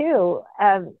wondering too,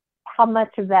 how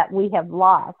much of that we have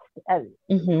lost, that,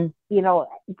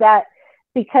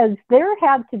 because there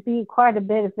had to be quite a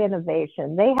bit of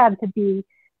innovation. They had to be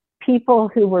people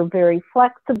who were very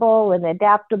flexible and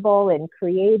adaptable and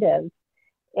creative.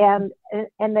 And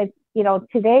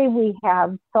today we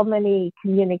have so many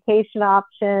communication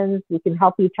options. We can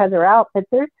help each other out, but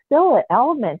there's still an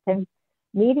element of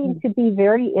needing to be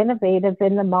very innovative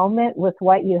in the moment with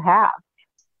what you have.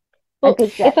 Well, I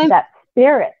think that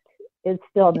spirit is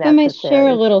still necessary. If I might share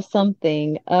a little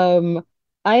something,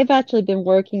 I've actually been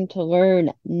working to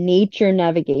learn nature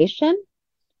navigation,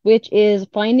 which is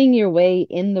finding your way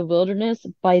in the wilderness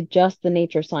by just the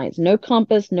nature science. No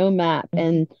compass, no map,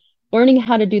 and learning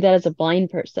how to do that as a blind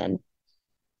person.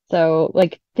 So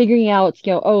like figuring out,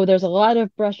 there's a lot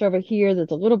of brush over here,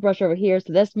 there's a little brush over here,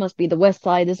 so this must be the west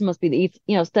side, this must be the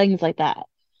east, things like that.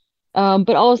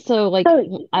 But also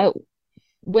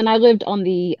when I lived on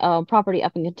the property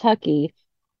up in Kentucky,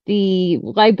 the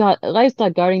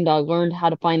livestock guarding dog learned how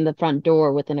to find the front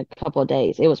door within a couple of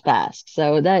days. It was fast.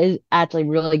 So that is actually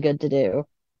really good to do.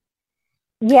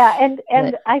 Yeah,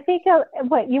 and I think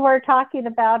what you were talking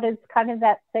about is kind of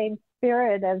that same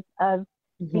spirit of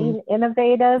being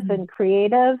innovative and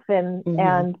creative, and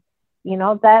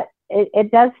that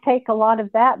it does take a lot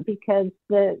of that, because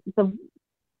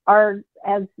our,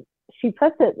 as she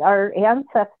puts it, our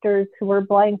ancestors who were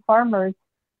blind farmers,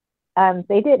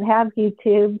 they didn't have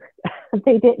YouTube,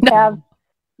 they didn't have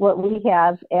what we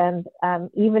have. And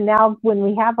even now, when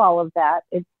we have all of that,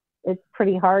 it's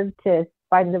pretty hard to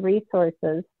find the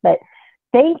resources. But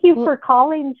thank you for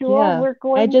calling, Jewel. Yeah. We're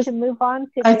going to move on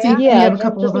to I think Dan. we have a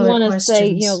couple of other questions.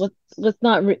 Say, let's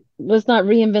not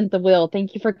reinvent the wheel.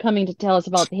 Thank you for coming to tell us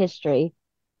about the history.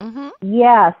 Mm-hmm.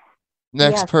 Yes.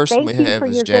 Next person we have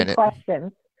is Janet. Good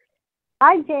questions.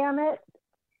 Hi, Janet.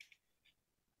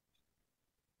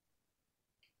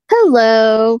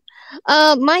 Hello.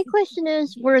 My question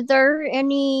is, were there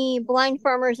any blind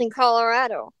farmers in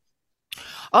Colorado?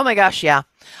 Oh my gosh, yeah.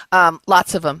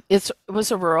 Lots of them. It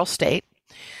was a rural state.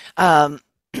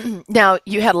 Now,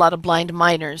 you had a lot of blind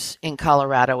miners in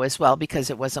Colorado as well because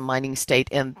it was a mining state,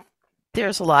 and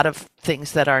there's a lot of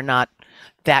things that are not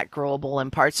that growable in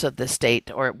parts of the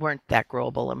state, or weren't that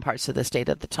growable in parts of the state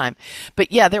at the time.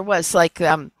 But yeah, there was like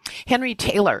Henry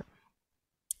Taylor.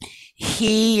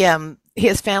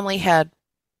 His family had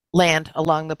land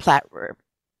along the Platte River,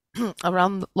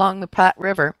 along the Platte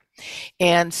River,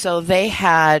 and so they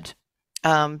had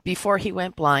before he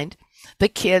went blind, the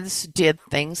kids did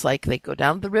things like they go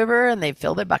down the river and they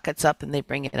fill their buckets up and they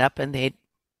bring it up and they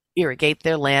irrigate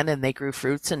their land and they grew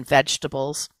fruits and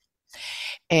vegetables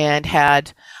and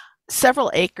had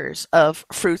several acres of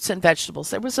fruits and vegetables.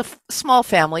 There was a small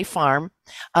family farm.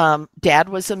 Dad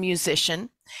was a musician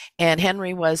and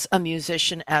Henry was a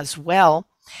musician as well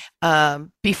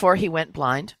before he went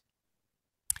blind.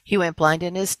 He went blind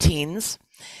in his teens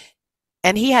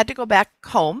and he had to go back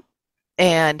home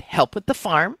and help with the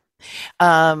farm.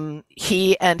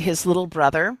 He and his little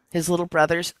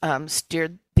brothers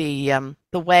steered the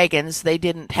wagons. They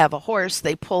didn't have a horse.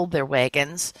 They pulled their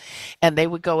wagons and they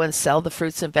would go and sell the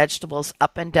fruits and vegetables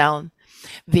up and down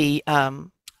the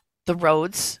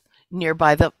roads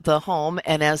nearby the home.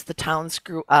 And as the towns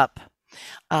grew up,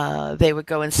 they would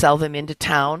go and sell them into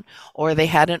town, or they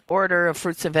had an order of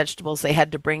fruits and vegetables they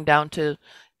had to bring down to,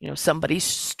 somebody's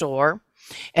store.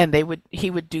 And he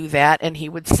would do that and he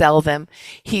would sell them.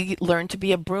 He learned to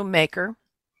be a broom maker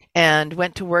and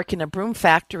went to work in a broom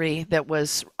factory that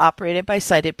was operated by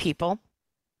sighted people.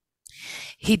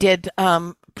 He did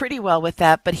pretty well with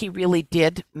that, but he really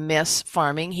did miss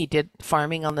farming. He did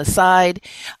farming on the side.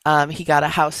 He got a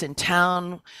house in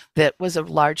town that was a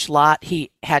large lot.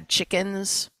 He had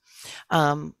chickens,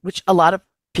 which a lot of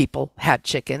people had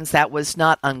chickens. That was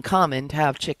not uncommon to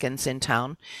have chickens in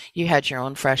town. You had your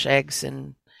own fresh eggs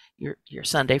and your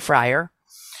Sunday fryer.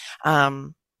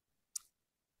 And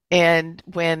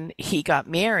when he got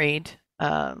married,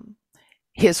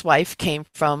 his wife came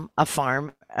from a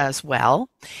farm as well,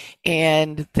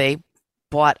 and they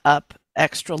bought up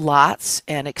extra lots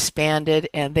and expanded,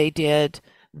 and they did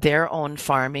their own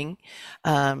farming.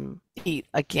 He,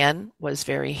 again, was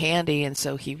very handy, and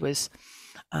so he was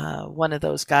one of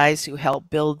those guys who helped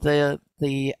build the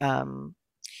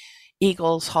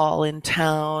Eagles Hall in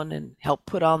town and helped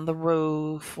put on the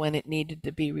roof when it needed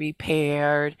to be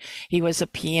repaired. He was a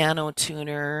piano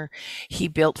tuner. He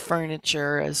built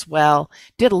furniture as well.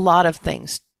 Did a lot of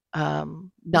things.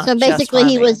 So basically,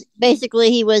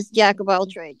 he was jack of all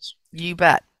trades. You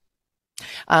bet.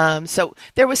 So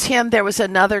there was him. There was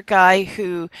another guy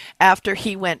who, after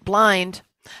he went blind,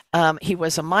 he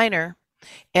was a miner.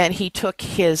 And he took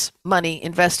his money,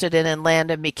 invested it in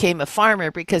land, and became a farmer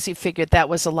because he figured that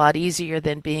was a lot easier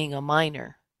than being a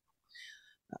miner.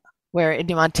 Where in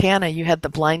Montana, you had the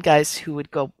blind guys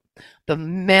the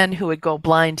men who would go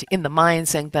blind in the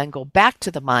mines and then go back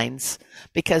to the mines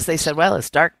because they said, well,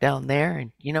 it's dark down there.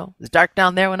 And, it's dark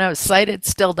down there when I was sighted,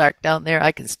 still dark down there.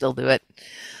 I can still do it.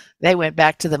 They went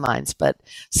back to the mines, but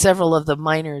several of the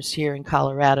miners here in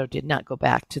Colorado did not go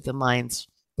back to the mines.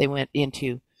 They went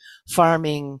into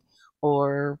farming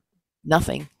or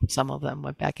nothing. Some of them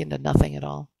went back into nothing at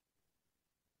all.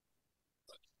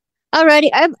 Alrighty,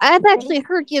 I've actually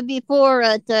heard you before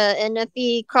at the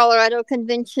NFE Colorado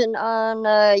convention on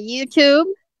YouTube.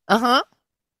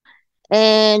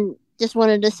 And just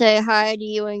wanted to say hi to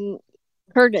you and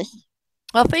Curtis.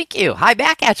 Well, thank you. Hi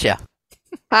back at you.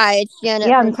 Hi, it's Janet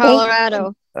from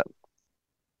Colorado.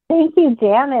 Thank you,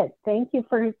 Janet. Thank you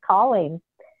for calling.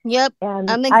 Yep, and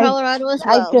I'm in Colorado as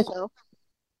well.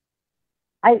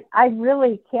 I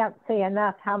really can't say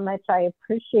enough how much I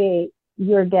appreciate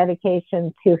your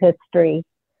dedication to history,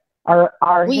 our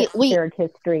shared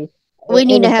history. We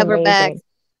need to have her back.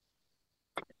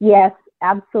 Yes,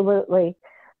 absolutely.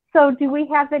 So do we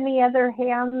have any other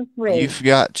hands raised? You've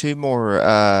got two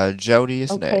more. Jody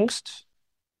is next.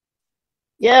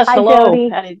 Yes, Hi, hello. Jody.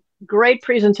 Had a great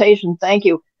presentation. Thank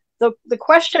you. The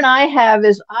question I have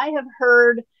is, I have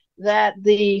heard that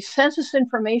the census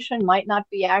information might not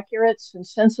be accurate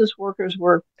since census workers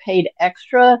were paid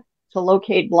extra to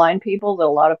locate blind people, that a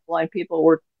lot of blind people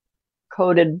were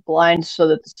coded blind so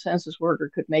that the census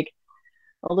worker could make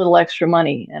a little extra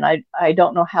money. And I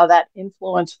don't know how that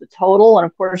influenced the total. And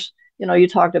of course, you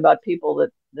talked about people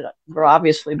that were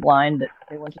obviously blind, that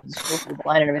they went to the school for the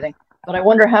blind and everything. But I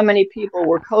wonder how many people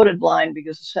were coded blind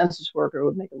because the census worker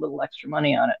would make a little extra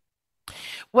money on it.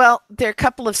 Well, there are a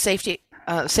couple of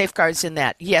safeguards in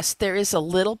that. Yes, there is a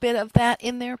little bit of that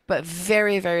in there, but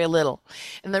very, very little.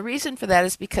 And the reason for that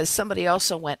is because somebody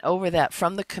also went over that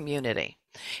from the community.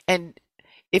 And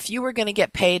if you were going to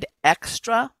get paid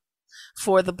extra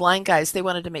for the blind guys, they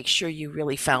wanted to make sure you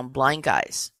really found blind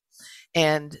guys.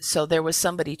 And so there was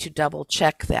somebody to double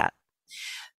check that.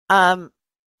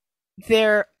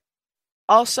 There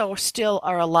also still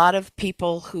are a lot of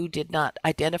people who did not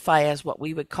identify as what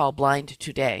we would call blind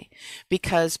today,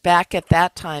 because back at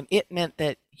that time, it meant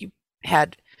that you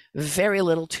had very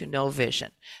little to no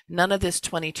vision. None of this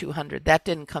 2200, that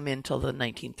didn't come in till the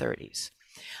 1930s.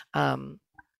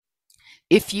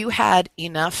 If you had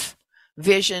enough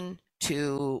vision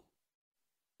to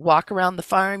walk around the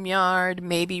farmyard,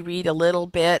 maybe read a little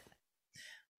bit,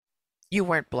 you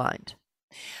weren't blind.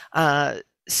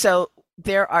 So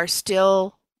there are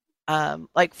still,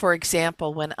 like for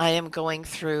example, when I am going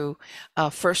through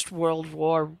First World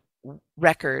War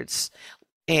records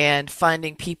and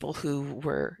finding people who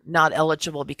were not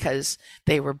eligible because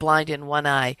they were blind in one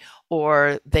eye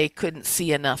or they couldn't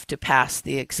see enough to pass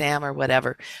the exam or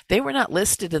whatever, they were not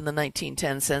listed in the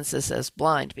 1910 census as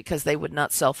blind because they would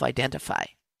not self-identify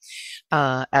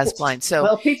as blind. So,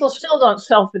 well, people still don't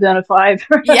self-identify.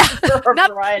 Yeah,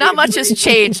 not much has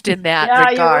changed in that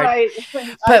regard. You're right.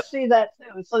 I see that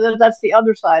too. So that's the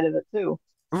other side of it too.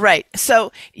 Right.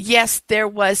 So yes, there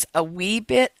was a wee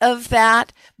bit of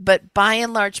that, but by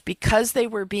and large, because they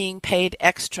were being paid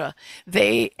extra,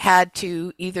 they had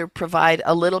to either provide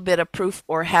a little bit of proof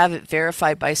or have it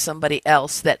verified by somebody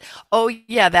else that, oh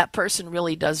yeah, that person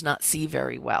really does not see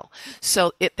very well.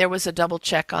 So there was a double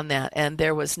check on that, and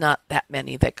there was not that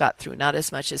many that got through, not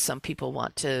as much as some people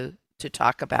want to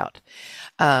talk about.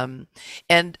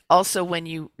 And also when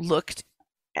you looked,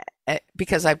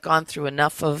 because I've gone through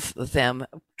enough of them,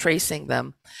 tracing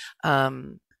them,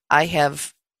 I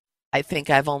think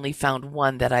I've only found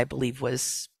one that I believe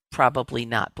was probably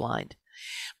not blind.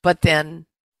 But then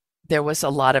there was a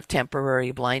lot of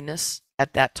temporary blindness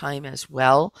at that time as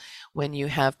well, when you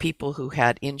have people who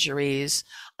had injuries,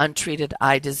 untreated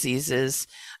eye diseases.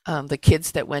 The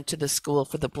kids that went to the school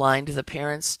for the blind, the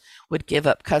parents would give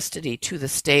up custody to the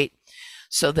state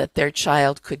so that their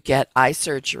child could get eye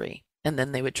surgery. And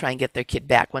then they would try and get their kid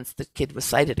back once the kid was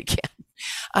sighted again.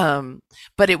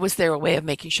 But it was their way of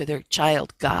making sure their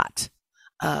child got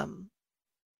the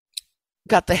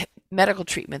medical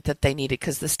treatment that they needed,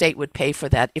 because the state would pay for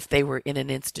that if they were in an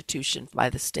institution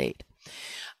by the state.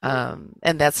 And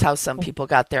that's how some people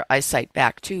got their eyesight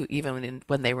back too, even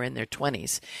when they were in their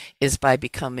 20s, is by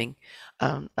becoming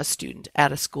a student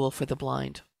at a school for the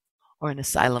blind, or an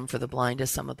asylum for the blind,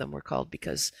 as some of them were called,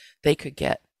 because they could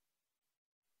get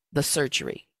the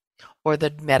surgery or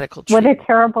the medical treatment. What a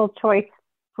terrible choice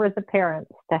for the parents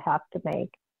to have to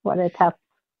make. What a tough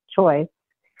choice.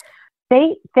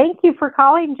 Thank you for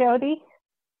calling, Jody.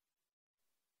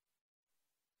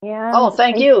 And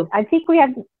thank you. I think we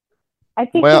had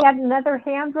another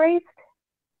hand raised.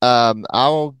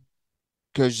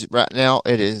 Because right now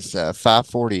it is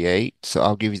 5:48, so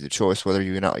I'll give you the choice whether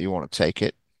you or not you want to take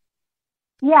it.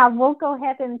 Yeah, we'll go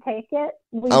ahead and take it.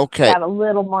 We've got a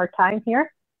little more time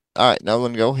here. All right,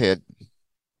 Nolan, go ahead.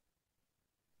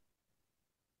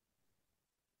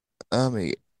 Let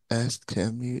me ask to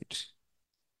unmute.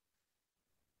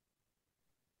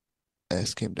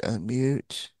 Ask him to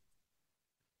unmute.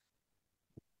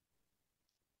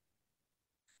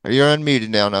 You're unmuted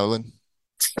now, Nolan.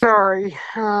 Sorry.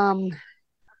 Hi,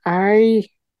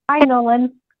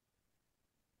 Nolan.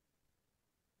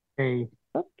 Hey.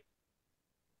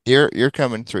 You're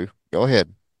coming through. Go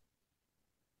ahead.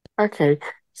 Okay.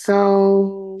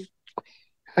 So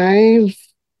I've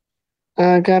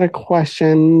got a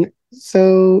question.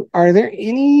 So are there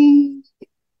any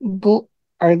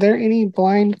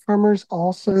blind farmers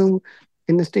also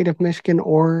in the state of Michigan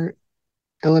or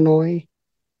Illinois?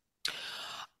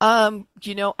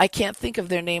 I can't think of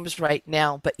their names right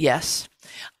now, but yes.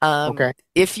 Okay.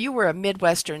 If you were a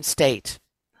Midwestern state,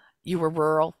 you were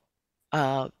rural,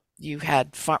 you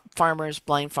had farmers,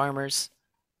 blind farmers,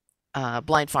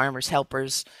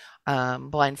 helpers,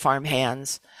 blind farm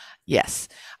hands. Yes.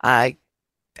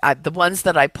 The ones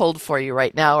that I pulled for you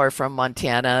right now are from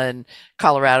Montana and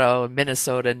Colorado and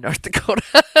Minnesota and North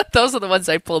Dakota. Those are the ones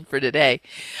I pulled for today.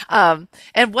 And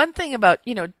one thing about,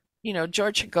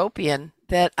 George Hagopian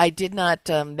that I did not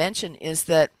mention is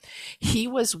that he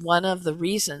was one of the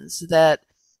reasons that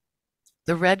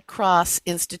the Red Cross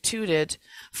instituted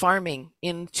farming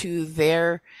into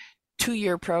their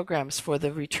 2-year programs for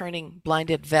the returning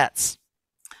blinded vets.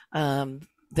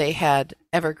 They had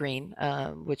Evergreen,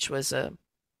 which was a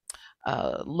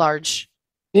large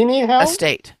You need help?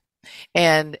 estate,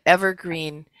 and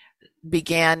Evergreen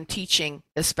began teaching,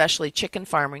 especially chicken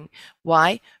farming.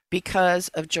 Why? Because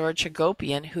of George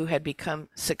Hagopian, who had become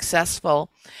successful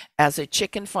as a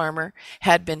chicken farmer,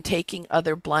 had been taking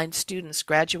other blind students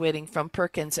graduating from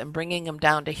Perkins and bringing them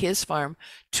down to his farm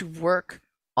to work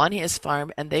on his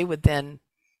farm, and they would then,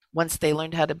 once they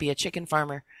learned how to be a chicken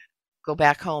farmer, go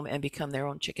back home and become their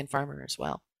own chicken farmer as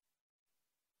well.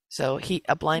 So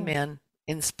a blind man,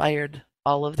 inspired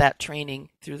all of that training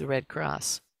through the Red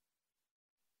Cross.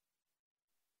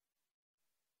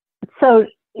 So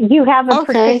you have a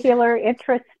particular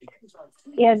interest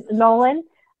in Nolan.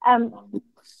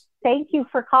 Thank you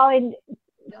for calling.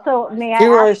 So may I ask,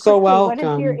 you are so quickly, welcome.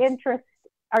 What is your interest?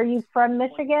 Are you from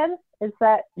Michigan? Is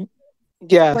that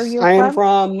Yes, where you're I am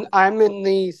from? I'm in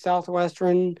the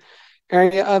southwestern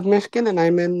area of Michigan, and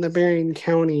I'm in the Berrien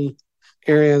County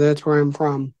area. That's where I'm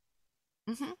from.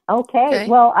 Mm-hmm. Okay.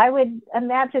 Well, I would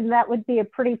imagine that would be a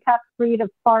pretty tough breed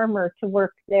of farmer to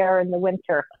work there in the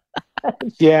winter.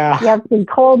 Yeah. You have some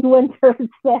cold winters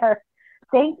there.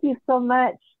 Thank you so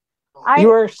much. You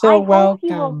are so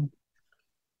welcome.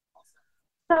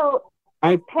 Peggy,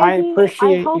 I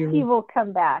appreciate I hope you. you will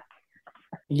come back.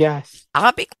 Yes.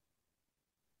 I'll be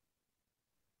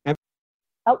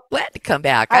glad to come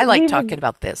back. I like talking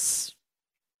about this.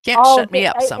 Can't shut me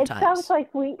up sometimes. It sounds like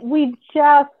we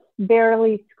just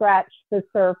barely scratched the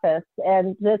surface,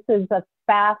 and this is a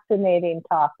fascinating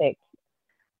topic.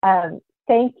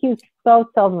 Thank you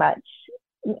so much.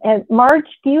 And Marge,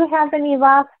 do you have any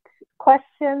last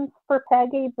questions for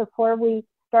Peggy before we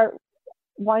start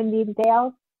winding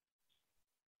down?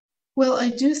 Well, I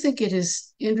do think it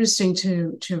is interesting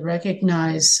to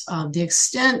recognize the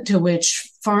extent to which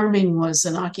farming was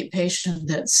an occupation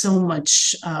that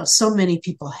so many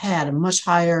people had, a much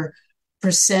higher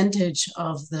percentage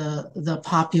of the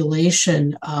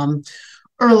population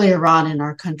earlier on in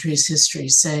our country's history,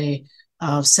 say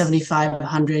 75,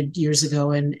 100 years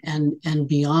ago and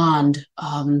beyond.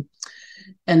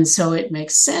 And so it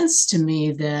makes sense to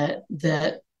me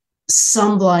that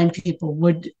some blind people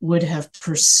would have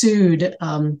pursued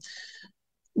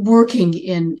working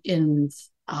in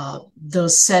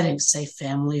those settings, say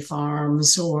family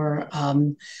farms, or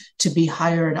to be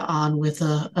hired on with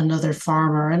another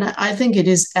farmer. And I think it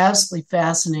is absolutely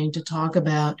fascinating to talk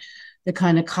about the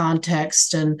kind of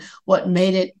context and what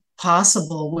made it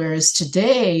possible. Whereas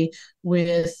today,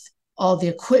 with all the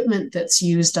equipment that's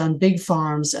used on big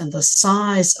farms and the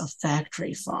size of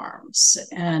factory farms,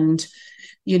 and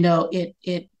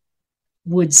it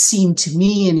would seem to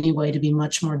me anyway to be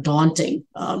much more daunting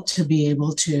to be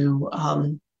able to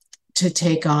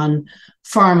take on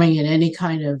farming at any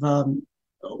kind of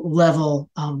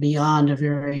level beyond a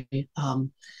very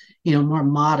more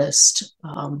modest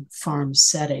farm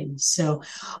setting. So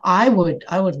I would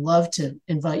love to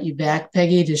invite you back,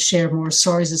 Peggy, to share more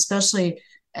stories, especially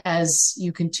as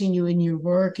you continue in your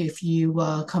work, if you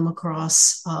come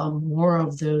across more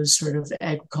of those sort of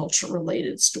agriculture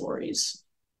related stories.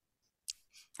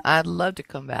 I'd love to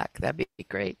come back. That'd be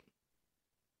great.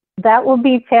 That will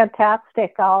be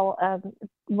fantastic.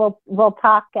 We'll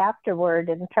talk afterward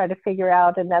and try to figure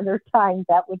out another time.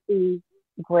 That would be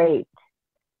great.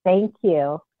 Thank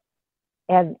you.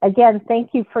 And again,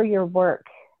 thank you for your work.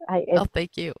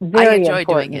 Thank you. I enjoy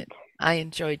doing it. I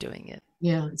enjoy doing it.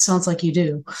 Yeah, it sounds like you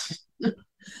do.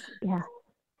 Yeah.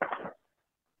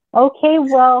 Okay,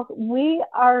 well, we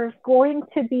are going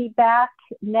to be back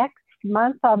next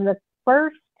month on the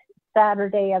first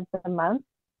Saturday of the month,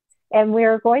 and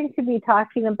we're going to be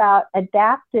talking about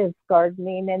adaptive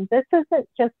gardening. And this isn't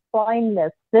just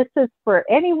blindness. This is for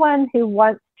anyone who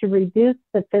wants to reduce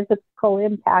the physical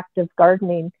impact of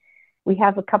gardening. We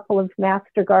have a couple of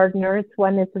master gardeners.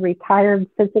 One is a retired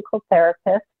physical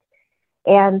therapist,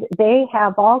 and they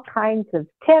have all kinds of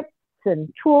tips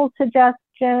and tool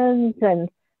suggestions, and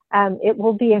it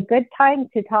will be a good time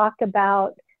to talk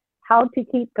about how to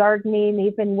keep gardening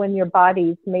even when your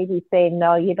body's maybe saying,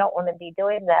 no, you don't want to be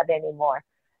doing that anymore.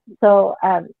 So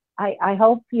I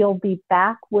hope you'll be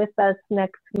back with us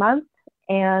next month.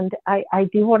 And I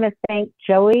do want to thank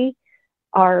Joey,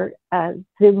 our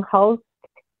Zoom host,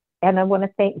 and I want to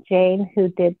thank Jane, who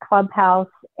did Clubhouse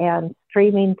and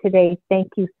streaming today. Thank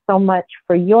you so much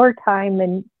for your time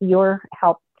and your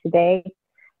help today.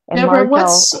 And Deborah, Marge,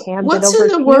 I'll hand it what's over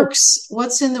in the to works?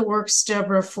 What's in the works,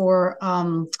 Deborah, for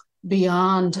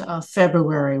beyond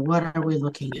February? What are we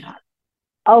looking at?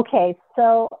 Okay,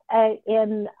 so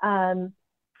in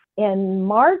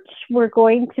March, we're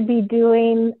going to be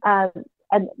doing,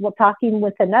 we're talking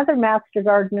with another master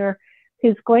gardener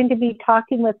who's going to be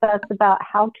talking with us about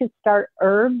how to start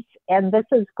herbs. And this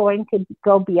is going to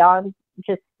go beyond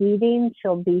just seeding.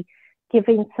 She'll be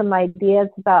giving some ideas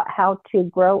about how to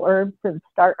grow herbs and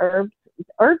start herbs.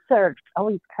 Herbs are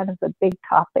always kind of a big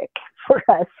topic for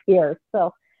us here.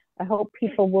 So I hope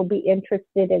people will be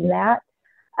interested in that.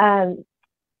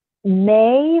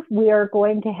 May, we are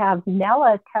going to have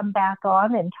Nella come back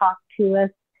on and talk to us.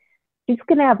 She's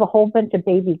going to have a whole bunch of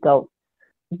baby goats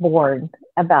born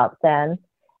about then.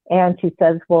 And she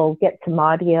says we'll get some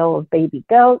audio of baby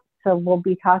goats. So we'll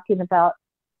be talking about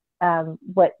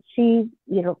what she's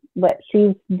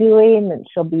doing, and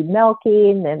she'll be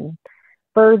milking and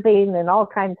birthing and all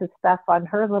kinds of stuff on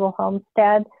her little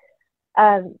homestead.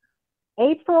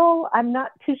 April, I'm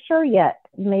not too sure yet.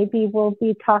 Maybe we'll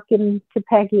be talking to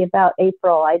Peggy about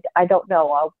April. I don't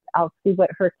know. I'll see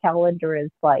what her calendar is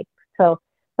like. So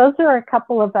those are a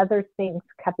couple of other things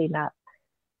coming up.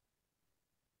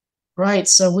 Right.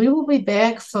 So we will be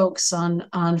back, folks, on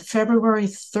February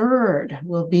 3rd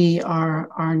will be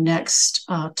our next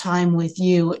time with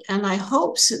you. And I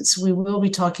hope, since we will be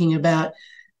talking about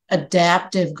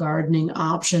adaptive gardening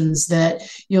options, that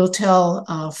you'll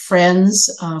tell friends,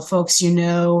 folks you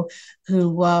know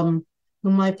who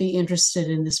might be interested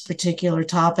in this particular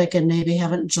topic and maybe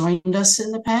haven't joined us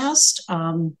in the past,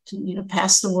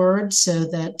 pass the word so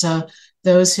that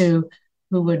those who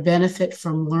would benefit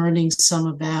from learning some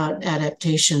about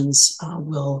adaptations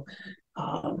will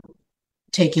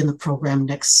take in the program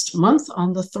next month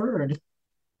on the 3rd.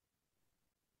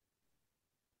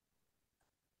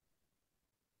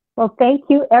 Well, thank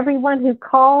you everyone who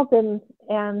called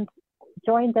and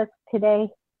joined us today.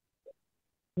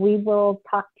 We will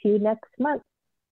talk to you next month.